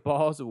kick in the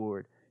balls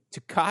award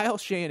to Kyle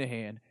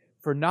Shanahan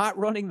for not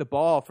running the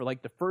ball for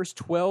like the first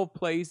 12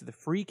 plays of the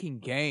freaking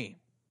game.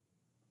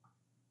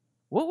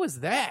 What was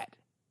that?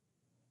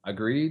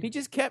 Agreed. He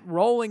just kept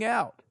rolling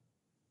out.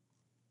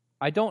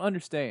 I don't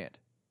understand.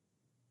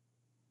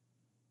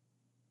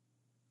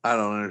 I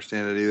don't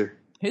understand it either.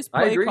 His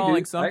play calling,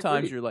 dude.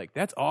 sometimes you're like,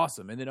 that's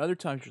awesome. And then other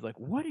times you're like,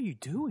 what are you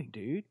doing,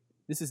 dude?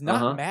 This is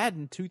not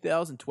Madden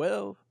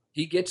 2012.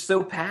 He gets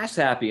so pass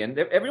happy, and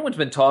everyone's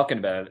been talking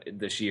about it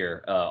this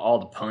year. All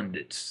the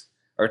pundits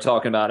are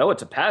talking about,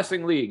 it's a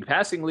passing league,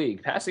 blah,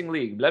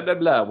 blah,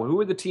 blah. Well,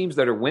 who are the teams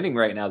that are winning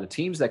right now? The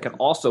teams that can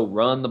also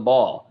run the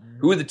ball.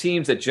 Who are the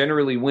teams that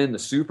generally win the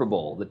Super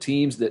Bowl? The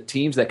teams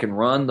that can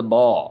run the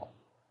ball.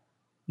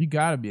 You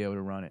got to be able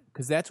to run it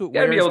because that's what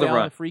wears down the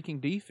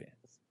freaking defense.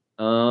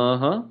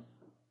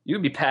 You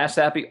can be pass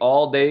happy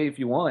all day if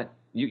you want.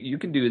 You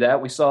can do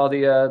that. We saw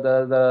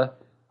the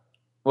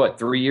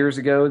 3 years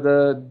ago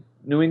the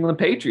New England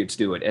Patriots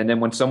do it, and then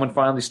when someone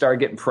finally started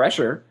getting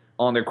pressure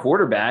on their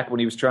quarterback when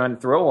he was trying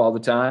to throw all the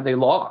time, they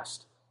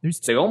lost.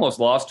 They almost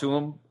lost to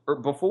him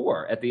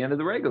before at the end of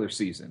the regular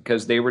season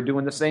because they were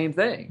doing the same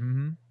thing.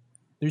 Mm-hmm.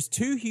 There's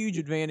 2 huge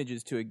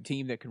advantages to a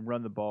team that can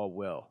run the ball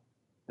well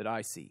that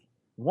I see.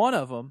 One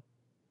of them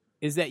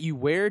is that you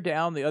wear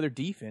down the other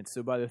defense,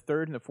 so by the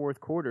third and the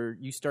fourth quarter,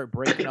 you start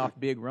breaking off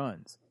big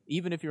runs,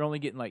 even if you're only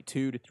getting like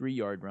 2 to 3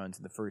 yard runs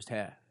in the first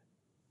half.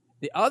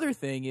 The other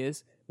thing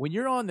is, when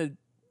you're on the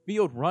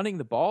field running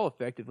the ball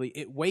effectively,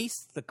 it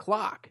wastes the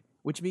clock,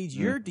 which means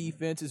your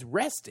defense is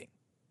resting.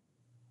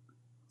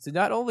 So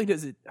not only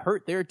does it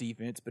hurt their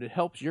defense, but it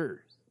helps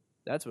yours.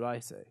 That's what I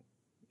say.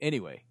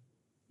 Anyway,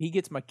 he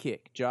gets my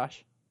kick.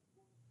 Josh?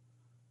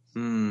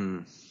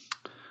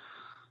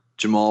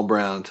 Jamal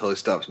Brown until he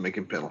stops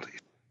making penalties.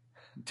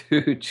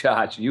 Dude,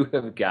 Josh, you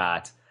have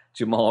got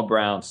Jamal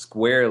Brown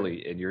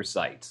squarely in your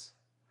sights.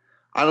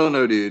 I don't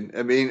know, dude.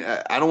 I mean,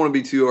 I don't want to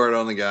be too hard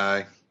on the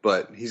guy,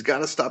 but he's got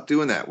to stop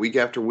doing that week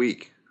after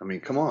week. I mean,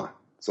 come on.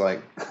 It's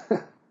like,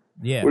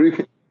 yeah. What are you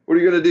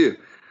going to do?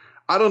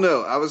 I don't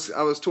know. I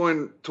was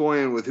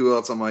toying with who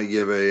else I might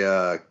give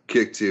a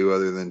kick to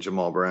other than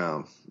Jamal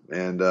Brown,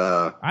 and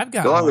I've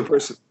got the only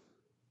person.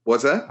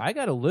 What's that? I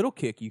got a little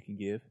kick you can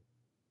give.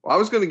 Well, I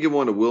was going to give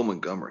one to Will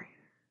Montgomery.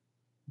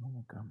 Will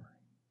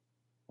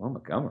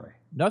Montgomery.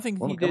 Nothing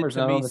Will he did Montgomery's to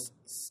not me on the-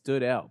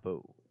 stood out, but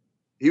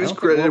He was I don't think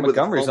credited Will with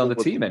the Montgomery's on the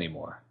fumble team with-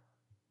 anymore.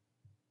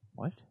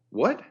 what?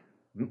 What?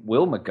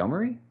 Will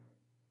Montgomery?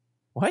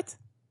 What?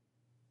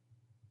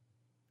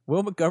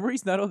 Will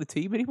Montgomery's not on the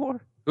team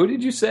anymore? Who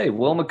did you say?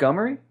 Will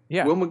Montgomery?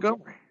 Yeah. Will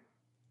Montgomery.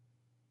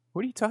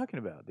 What are you talking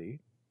about, dude?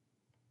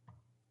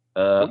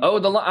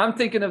 I'm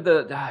thinking of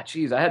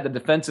I had the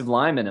defensive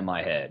lineman in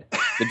my head.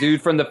 The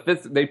dude from the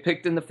 5th, they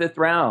picked in the 5th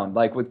round,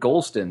 like with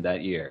Golston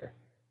that year.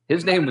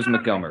 His name was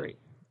Montgomery.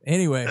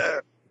 Anyway,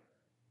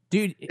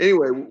 dude.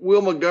 Anyway,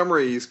 Will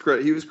Montgomery, he was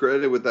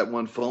credited with that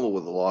one fumble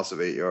with a loss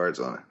of 8 yards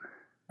on it.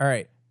 All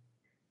right.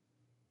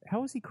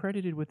 How was he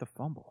credited with a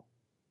fumble?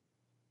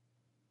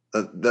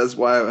 That's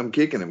why I'm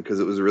kicking him, because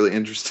it was a really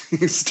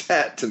interesting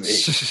stat to me.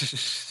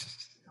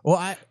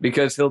 Well,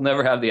 because he'll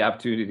never have the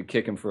opportunity to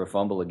kick him for a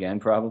fumble again,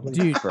 probably.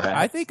 Dude, perhaps.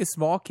 I think a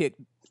small kick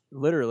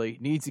literally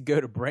needs to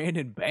go to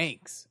Brandon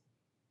Banks.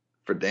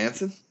 For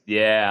dancing?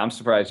 Yeah, I'm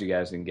surprised you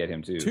guys didn't get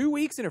him too. 2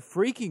 weeks in a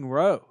freaking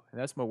row.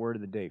 That's my word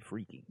of the day,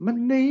 freaking. My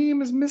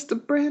name is Mr.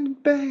 Brandon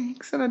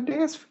Banks, and I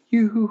dance for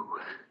you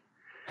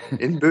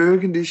in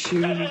burgundy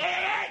shoes.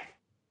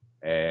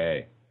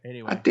 Hey.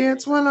 Anyway. I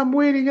dance while I'm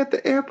waiting at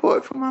the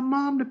airport for my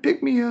mom to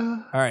pick me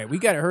up. All right, we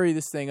got to hurry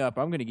this thing up.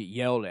 I'm going to get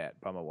yelled at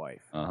by my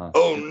wife. Uh-huh.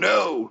 Oh,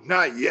 no,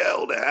 not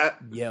yelled at.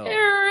 Yelled.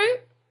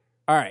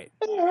 All right.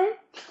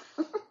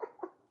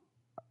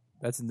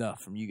 That's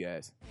enough from you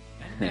guys.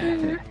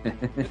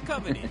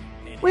 Coming in.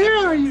 Where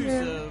are you?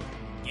 Of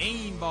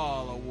Game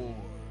Ball Award.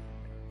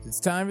 It's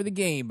time for the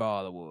Game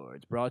Ball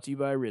Awards, brought to you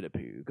by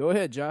Ridapoo. Go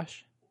ahead,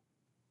 Josh.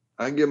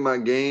 I give my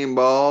game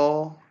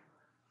ball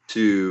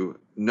to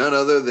none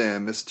other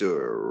than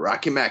Mr.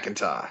 Rocky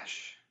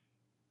McIntosh.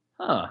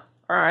 Huh.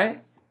 All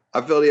right.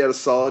 I felt he had a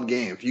solid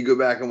game. If you go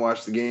back and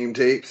watch the game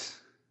tapes,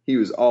 he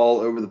was all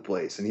over the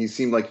place, and he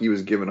seemed like he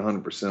was giving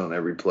 100% on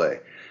every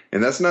play.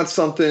 And that's not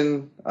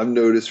something I've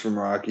noticed from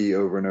Rocky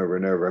over and over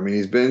and over. I mean,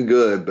 he's been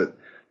good, but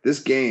this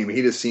game,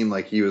 he just seemed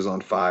like he was on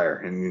fire,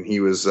 and he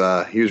was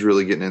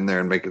really getting in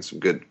there and making some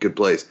good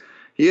plays.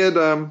 He had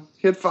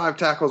 5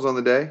 tackles on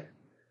the day.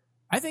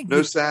 I think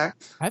no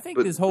sacks. I think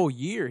this whole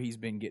year he's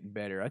been getting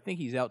better. I think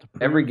he's out to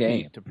prove every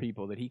game to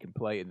people that he can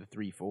play in the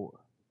 3-4.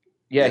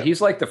 Yeah, he's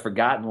like the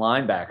forgotten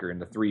linebacker in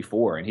the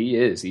 3-4, and he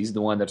is. He's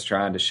the one that's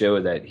trying to show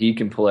that he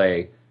can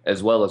play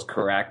as well as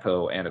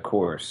Karakpo and, of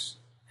course,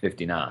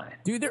 59.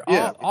 Dude, they're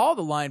all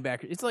the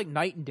linebackers. It's like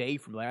night and day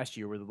from last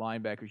year where the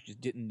linebackers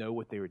just didn't know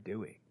what they were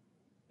doing.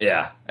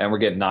 Yeah, and we're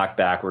getting knocked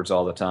backwards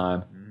all the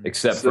time,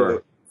 except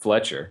for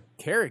Fletcher.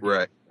 Kerrigan.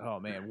 Right. Oh,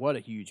 man, what a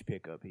huge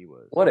pickup he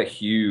was. What a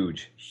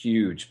huge,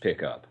 huge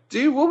pickup.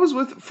 Dude, what was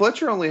with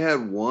Fletcher only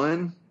had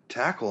 1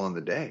 tackle on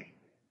the day.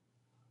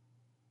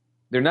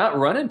 They're not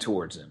running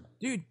towards him.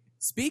 Dude,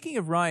 speaking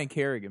of Ryan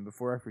Kerrigan,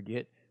 before I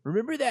forget,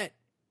 remember that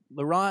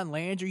LaRon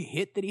Landry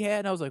hit that he had?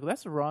 And I was like, well,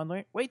 that's LaRon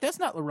Landry. Wait, that's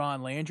not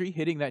LaRon Landry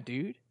hitting that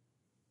dude.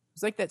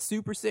 It's like that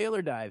Super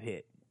Sailor Dive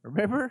hit.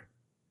 Remember?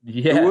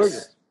 Yes. Who was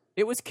it?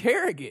 It was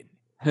Kerrigan.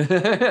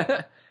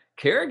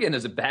 Kerrigan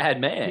is a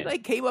bad man. He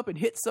like came up and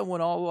hit someone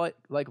all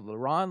like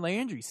LaRon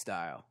Landry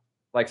style.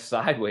 Like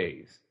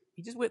sideways.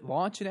 He just went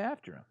launching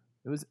after him.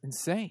 It was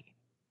insane.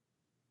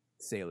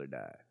 Sailor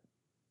Dive.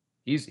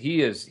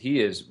 He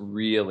is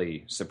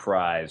really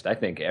surprised, I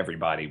think,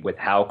 everybody with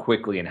how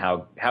quickly and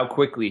how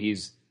quickly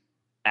he's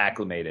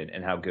acclimated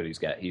and how good he's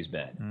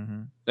been.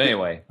 Mm-hmm.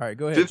 Anyway, all right,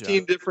 go ahead.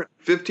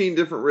 15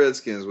 different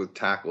Redskins with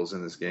tackles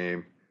in this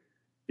game.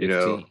 You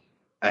 15. know,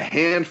 a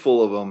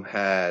handful of them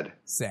had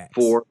sacks.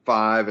 4,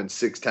 5, and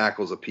 6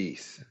 tackles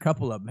apiece. A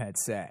couple of them had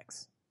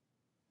sacks.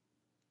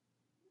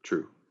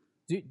 True.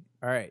 Dude,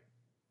 all right.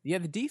 Yeah,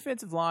 the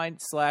defensive line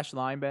 /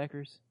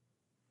 linebackers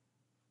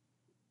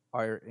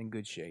are in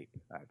good shape.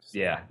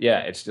 Yeah,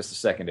 it's just a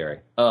secondary.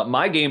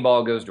 My game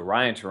ball goes to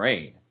Ryan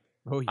Terrain.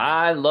 Oh, yeah.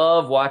 I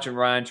love watching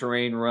Ryan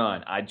Terrain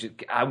run.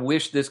 I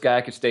wish this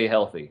guy could stay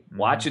healthy. Mm-hmm.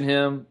 Watching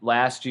him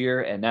last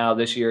year and now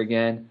this year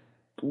again,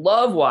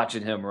 love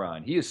watching him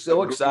run. He is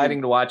so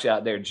exciting to watch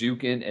out there,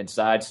 juking and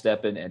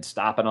sidestepping and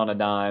stopping on a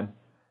dime.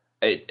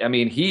 I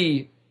mean,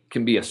 he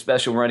can be a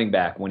special running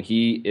back when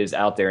he is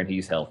out there and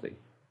he's healthy.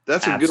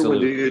 That's a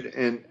Absolutely. good one,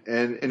 dude.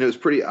 And it was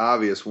pretty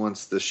obvious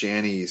once the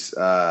Shannies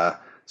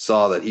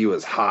saw that he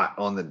was hot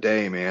on the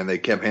day, man. They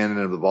kept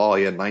handing him the ball.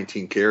 He had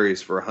 19 carries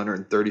for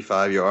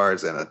 135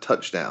 yards and a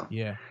touchdown.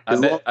 Yeah.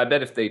 I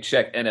bet if they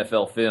check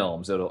NFL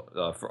films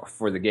it'll,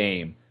 for the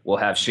game, we'll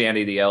have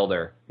Shanny the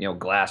Elder, old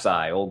Glass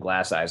Eye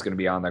is going to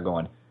be on there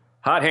going,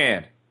 hot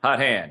hand,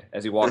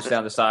 as he walks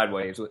down the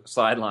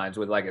sidelines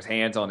with like his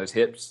hands on his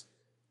hips.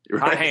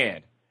 Right.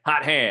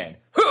 Hot hand.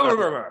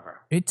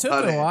 It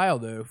took a while,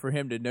 though, for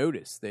him to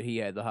notice that he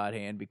had the hot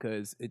hand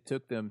because it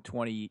took them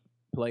 20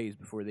 plays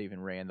before they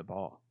even ran the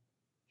ball.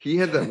 He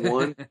had that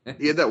one.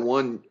 He had that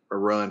one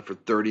run for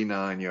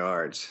 39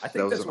 yards. I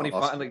think that's when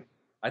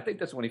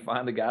he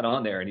finally got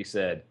on there and he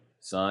said,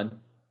 "Son,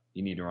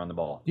 you need to run the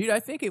ball. Dude, I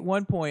think at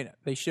one point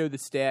they showed the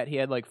stat he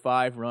had like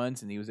 5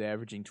 runs and he was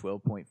averaging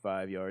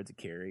 12.5 yards a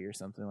carry or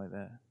something like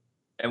that.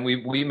 And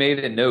we made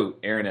a note,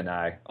 Aaron and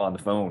I, on the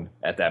phone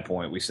at that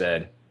point. We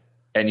said,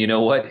 and you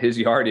know what? His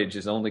yardage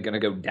is only going to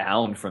go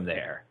down from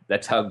there.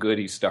 That's how good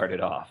he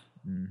started off.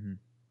 Mm-hmm.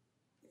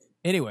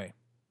 Anyway.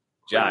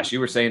 Josh,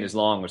 you were saying his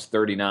long was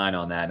 39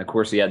 on that. And, of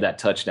course, he had that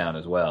touchdown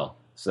as well.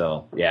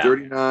 So, yeah.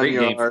 39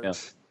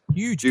 yards.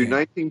 Huge. Dude,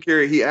 19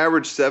 carry. He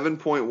averaged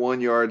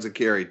 7.1 yards a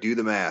carry. Do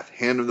the math.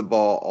 Hand him the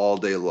ball all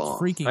day long.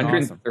 Freaking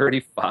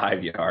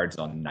 135 yards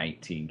on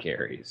 19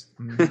 carries.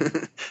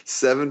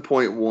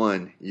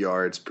 7.1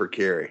 yards per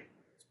carry.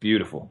 It's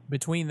beautiful.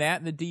 Between that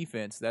and the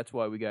defense, that's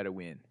why we got to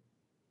win.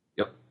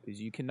 Yep.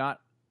 Because you're not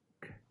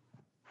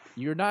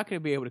going to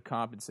be able to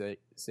compensate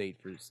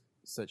for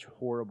such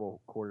horrible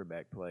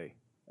quarterback play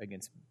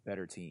against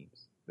better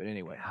teams. But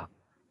anyway.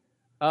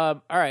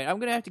 All right, I'm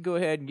going to have to go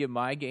ahead and give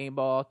my game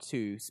ball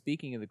to,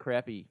 speaking of the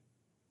crappy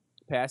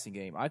passing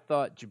game, I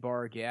thought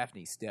Jabbar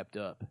Gaffney stepped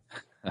up.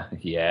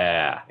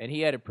 Yeah. And he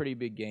had a pretty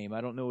big game.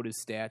 I don't know what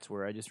his stats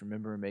were. I just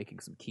remember him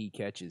making some key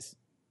catches.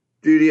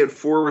 Dude, he had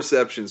 4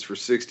 receptions for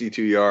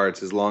 62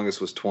 yards. His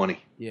longest was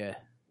 20. Yeah.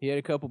 He had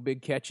a couple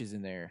big catches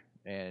in there.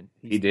 And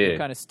he did. He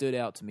kind of stood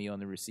out to me on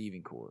the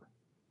receiving corps.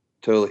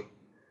 Totally.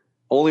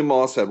 Only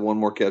Moss had 1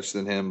 more catch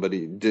than him, but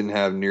he didn't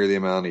have near the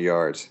amount of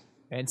yards.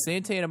 And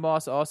Santana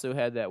Moss also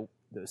had the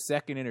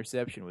second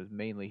interception was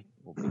mainly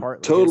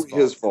partly totally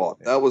his fault.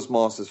 Yeah. That was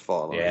Moss's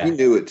fault. Yeah. He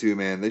knew it too,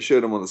 man. They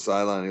showed him on the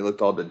sideline. He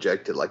looked all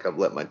dejected, like I've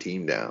let my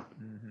team down.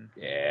 Mm-hmm.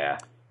 Yeah.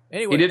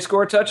 Anyway, he did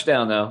score a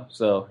touchdown though,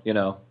 so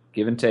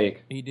give and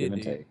take. He did. Give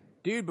and take.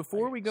 Dude,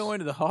 before we go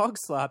into the hog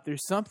slop,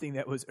 there's something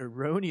that was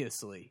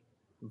erroneously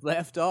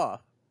left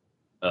off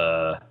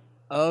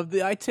of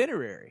the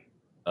itinerary,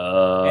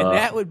 and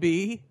that would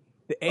be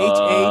the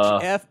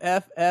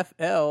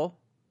HHFFFL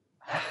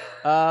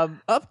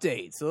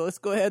update. So let's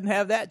go ahead and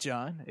have that,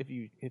 John, if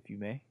you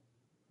may,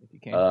 if you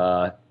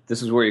can.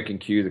 This is where you can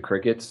cue the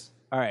crickets.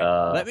 All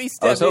right, let me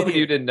step in. I was hoping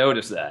here. you didn't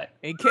notice that.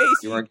 In case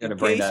you weren't going to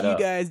bring that up.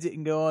 You guys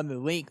didn't go on the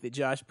link that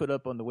Josh put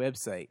up on the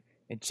website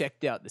and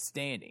checked out the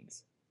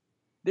standings.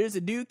 There's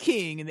a new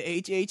king in the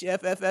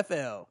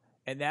HHFFFL,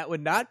 and that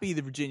would not be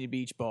the Virginia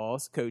Beach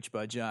Balls, coached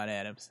by John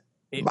Adams.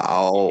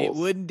 It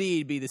would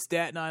indeed be the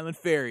Staten Island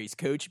Fairies,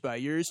 coached by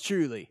yours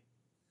truly,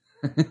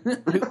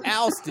 who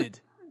ousted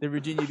the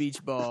Virginia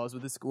Beach Balls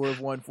with a score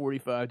of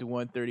 145 to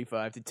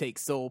 135 to take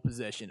sole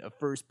possession of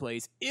first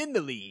place in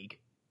the league.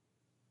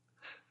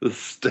 The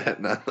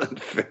Staten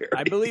Island Fairies.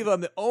 I believe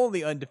I'm the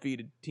only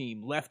undefeated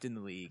team left in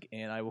the league,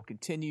 and I will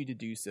continue to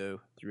do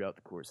so throughout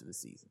the course of the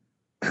season.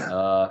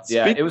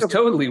 Yeah, it was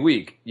totally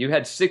weak. You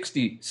had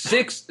 60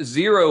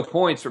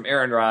 points from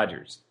Aaron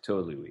Rodgers.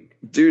 Totally weak.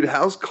 Dude,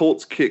 how's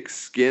Colts kick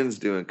skins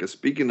doing? Because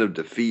speaking of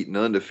defeat and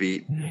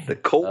undefeat, the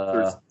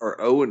Colts are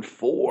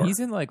 0-4. He's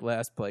in like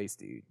last place,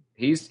 dude.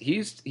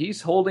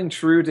 He's holding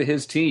true to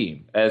his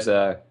team. As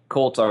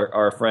Colts,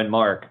 our friend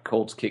Mark,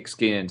 Colts Kick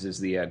Skins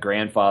is the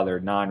grandfather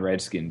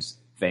non-Redskins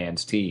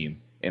fans team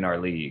in our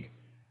league,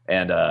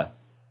 and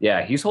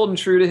yeah, he's holding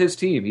true to his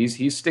team.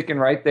 He's sticking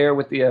right there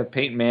with the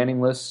Peyton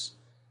Manning-less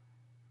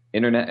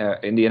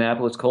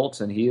Indianapolis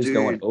Colts, and he is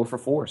going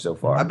 0-4 so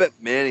far. I bet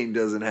Manning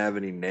doesn't have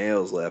any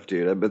nails left,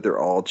 dude. I bet they're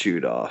all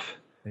chewed off.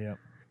 Yeah.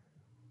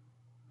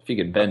 If he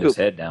could bend his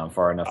head down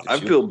far enough to I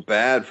feel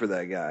bad for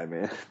that guy,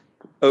 man.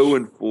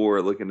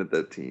 0-4 looking at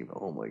that team.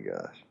 Oh, my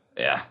gosh.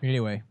 Yeah.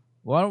 Anyway,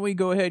 why don't we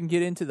go ahead and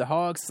get into the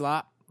hog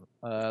slop?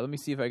 Let me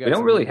see if I got We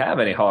don't really have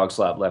any hog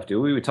slop left,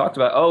 do we? We talked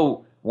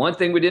about, one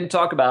thing we didn't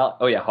talk about.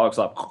 Oh, yeah, hog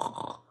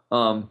slop.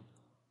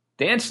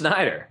 Dan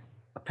Snyder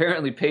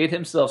apparently paid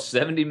himself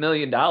 $70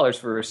 million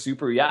for a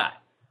super yacht.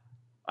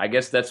 I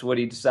guess that's what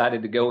he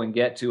decided to go and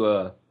get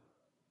to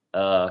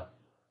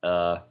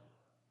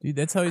dude,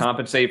 that's how he's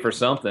compensate for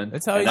something.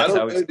 That's how he's. I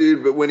don't know,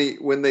 dude, but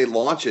when they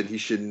launch it, he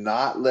should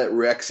not let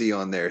Rexy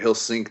on there. He'll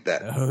sink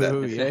that.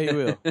 Oh, yeah, he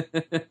will.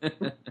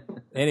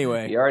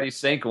 Anyway, he already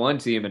sank one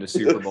team in a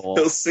Super Bowl.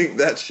 He'll sink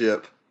that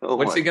ship. Oh,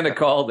 what's he going to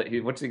call that?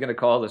 What's he going to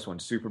call this one?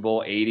 Super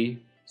Bowl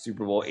 80?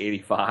 Super Bowl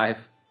 85?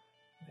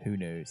 Who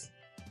knows?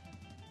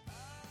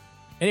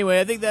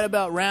 Anyway, I think that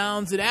about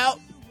rounds it out.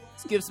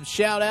 Let's give some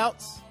shout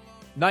outs.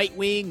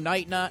 Nightwing,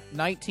 Night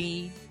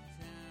 19.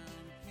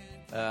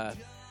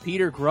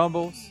 Peter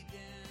Grumbles.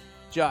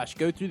 Josh,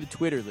 go through the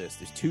Twitter list.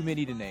 There's too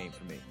many to name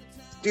for me.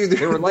 Dude,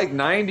 there were like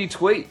 90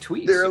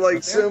 tweets. There are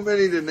like so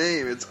many to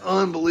name. It's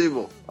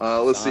unbelievable.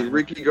 Let's see.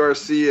 Ricky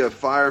Garcia,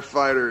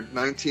 Firefighter,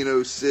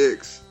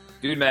 1906.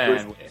 Dude,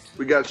 man.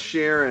 We got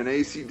Sharon,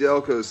 AC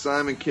Delco,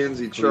 Simon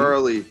Kinsey,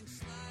 Charlie,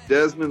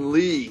 Desmond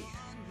Lee,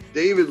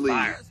 David Lee.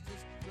 Fire.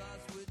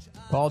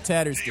 Paul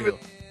Tattersfield.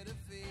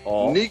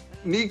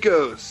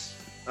 Nikos.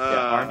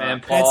 Our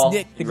man Paul.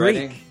 That's Nick the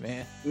Greek,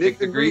 man. Nick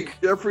the Greek.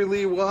 Jeffrey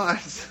Lee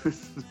Wise.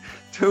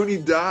 Tony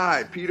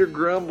Dye. Peter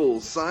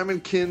Grumbles. Simon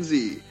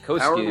Kinsey.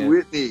 Howard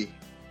Whitney.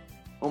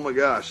 Oh my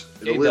gosh.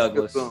 The list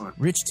goes on.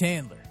 Rich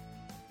Tandler.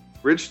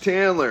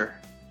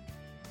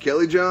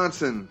 Kelly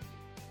Johnson.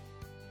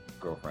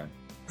 Girlfriend.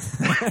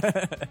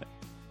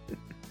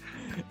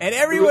 and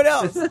everyone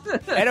else.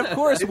 And, of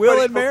course,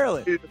 Will and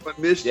Marilyn. If I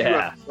missed you,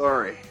 Yeah. I'm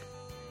sorry.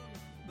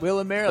 Will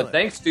and Marilyn. But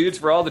thanks, dudes,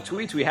 for all the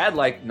tweets. We had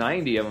like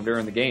 90 of them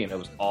during the game. It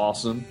was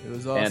awesome. It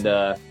was awesome.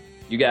 And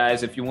you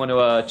guys, if you want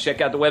to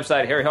check out the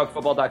website,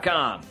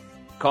 harryhogfootball.com,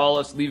 call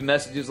us, leave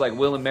messages like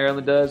Will and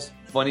Marilyn does.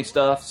 Funny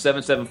stuff,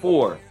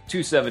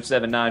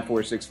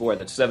 774-277-9464.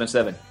 That's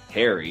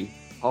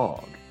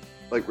 77-HARRY-HOG.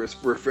 Like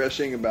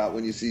refreshing about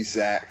when you see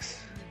sacks.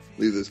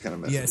 Leave those kind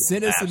of messages. Yeah,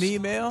 send us an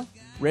email,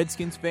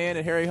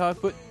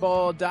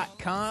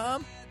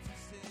 redskinsfan@harryhogfootball.com.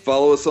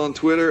 Follow us on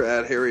Twitter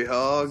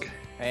 @HarryHog.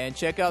 And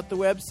check out the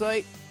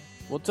website.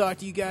 We'll talk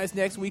to you guys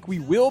next week. We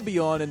will be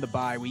on in the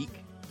bye week.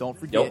 Don't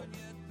forget. Yep.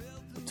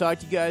 We'll talk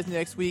to you guys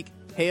next week.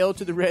 Hail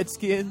to the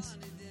Redskins.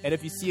 And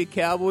if you see a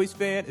Cowboys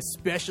fan,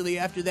 especially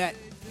after that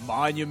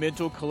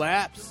monumental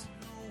collapse,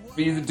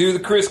 Do the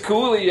Chris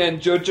Cooley and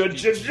Joker.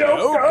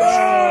 Joker!